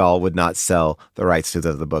because Roald Dahl would not sell the rights to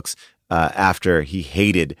the books after he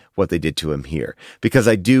hated what they did to him here. Because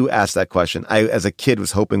I do ask that question. I, as a kid,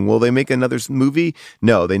 was hoping, will they make another movie?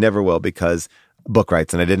 No, they never will because book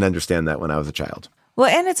rights. And I didn't understand that when I was a child. Well,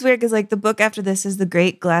 and it's weird because like the book after this is The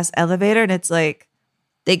Great Glass Elevator. And it's like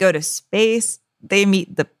they go to space. They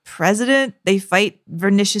meet the president. They fight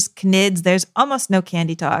Vernicious Knids. There's almost no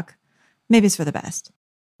candy talk. Maybe it's for the best.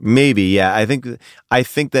 Maybe, yeah. I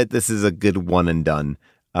think that this is a good one and done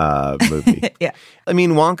movie. Yeah. I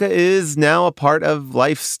mean, Wonka is now a part of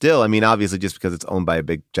life still. I mean, obviously, just because it's owned by a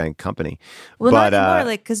big giant company. Well, not anymore.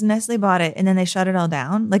 Like, because Nestle bought it and then they shut it all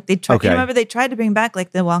down. Like they tried. Okay. You remember they tried to bring back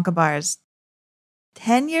like the Wonka bars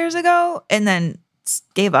 10 years ago, and then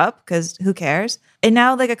gave up because who cares? And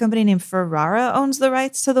now like a company named Ferrara owns the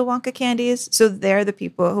rights to the Wonka candies. So they're the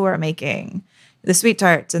people who are making the Sweet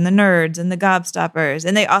Tarts and the Nerds and the Gobstoppers.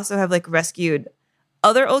 And they also have like rescued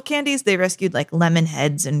other old candies. They rescued like Lemon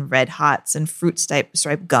Heads and Red Hots and Fruit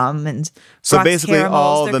Stripe gum and so Brock's basically caramels.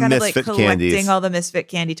 all They're the kind misfit of like collecting candies. all the misfit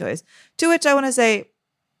candy toys. To which I want to say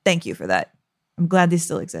thank you for that. I'm glad these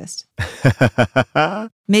still exist.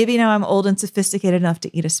 Maybe now I'm old and sophisticated enough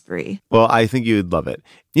to eat a spree. Well, I think you'd love it.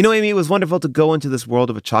 Amy, it was wonderful to go into this world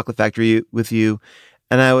of a chocolate factory with you.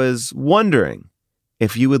 And I was wondering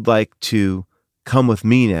if you would like to come with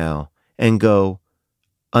me now and go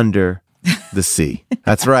under the sea.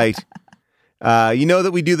 That's right. You know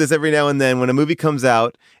that we do this every now and then when a movie comes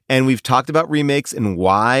out and we've talked about remakes and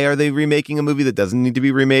why are they remaking a movie that doesn't need to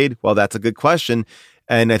be remade? Well, that's a good question.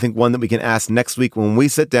 And I think one that we can ask next week when we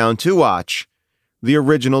sit down to watch the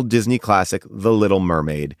original Disney classic, The Little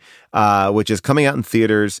Mermaid, which is coming out in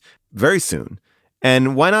theaters very soon.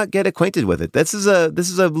 And why not get acquainted with it? This is a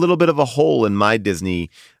little bit of a hole in my Disney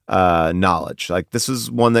knowledge. Like this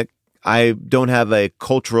is one that I don't have a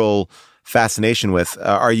cultural fascination with.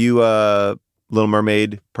 Are you a Little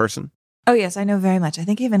Mermaid person? Oh, yes, I know very much. I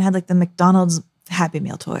think I even had like the McDonald's Happy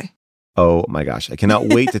Meal toy. Oh my gosh. I cannot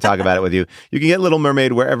wait to talk about it with you. You can get Little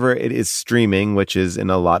Mermaid wherever it is streaming, which is in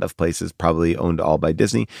a lot of places, probably owned all by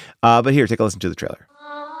Disney. But here, take a listen to the trailer.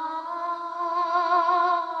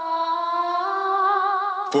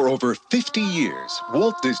 For over 50 years,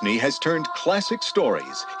 Walt Disney has turned classic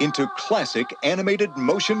stories into classic animated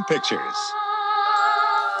motion pictures.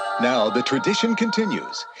 Now the tradition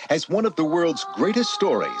continues as one of the world's greatest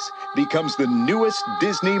stories becomes the newest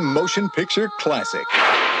Disney motion picture classic.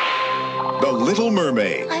 The Little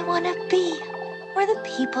Mermaid. I want to be where the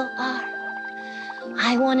people are.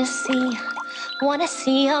 I want to see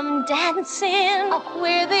them dancing. Up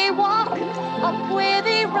where they walk, up where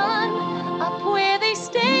they run, up where they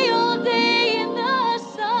stay all day in the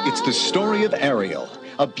sun. It's the story of Ariel,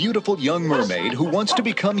 a beautiful young mermaid who wants to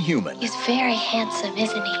become human. He's very handsome,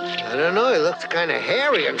 isn't he? I don't know, he looks kind of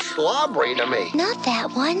hairy and slobbery to me. Not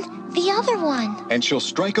that one. The other one. And she'll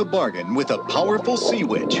strike a bargain with a powerful sea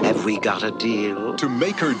witch. Have we got a deal? To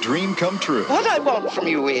make her dream come true. What I want from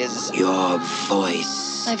you is your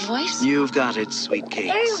voice. My voice? You've got it, sweet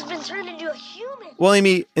cakes. Ariel's been turned into a human. Well,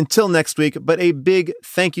 Amy, until next week, but a big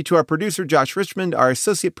thank you to our producer, Josh Richmond, our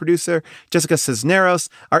associate producer, Jessica Cisneros,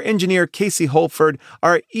 our engineer, Casey Holford,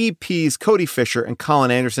 our EPs, Cody Fisher and Colin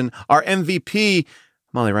Anderson, our MVP,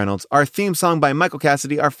 Molly Reynolds, our theme song by Michael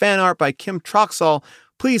Cassidy, our fan art by Kim Troxall.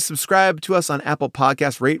 Please subscribe to us on Apple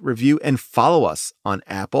Podcasts, rate, review, and follow us on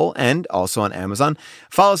Apple and also on Amazon.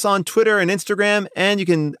 Follow us on Twitter and Instagram, and you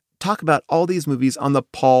can talk about all these movies on the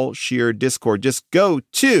Paul Scheer Discord. Just go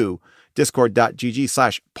to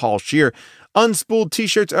discord.gg/Paul Scheer. Unspooled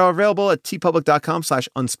t-shirts are available at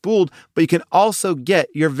tpublic.com/unspooled, but you can also get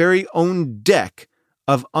your very own deck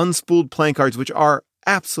of unspooled playing cards, which are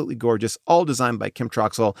absolutely gorgeous, all designed by Kim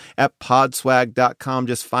Troxell at podswag.com.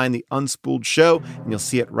 Just find the Unspooled Show and you'll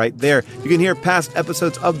see it right there. You can hear past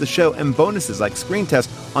episodes of the show and bonuses like Screen Test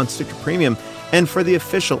on Stitcher Premium. And for the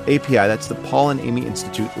official API, that's the Paul and Amy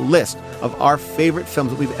Institute list of our favorite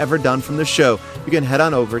films that we've ever done from the show, you can head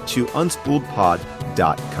on over to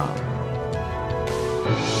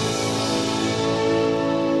unspooledpod.com.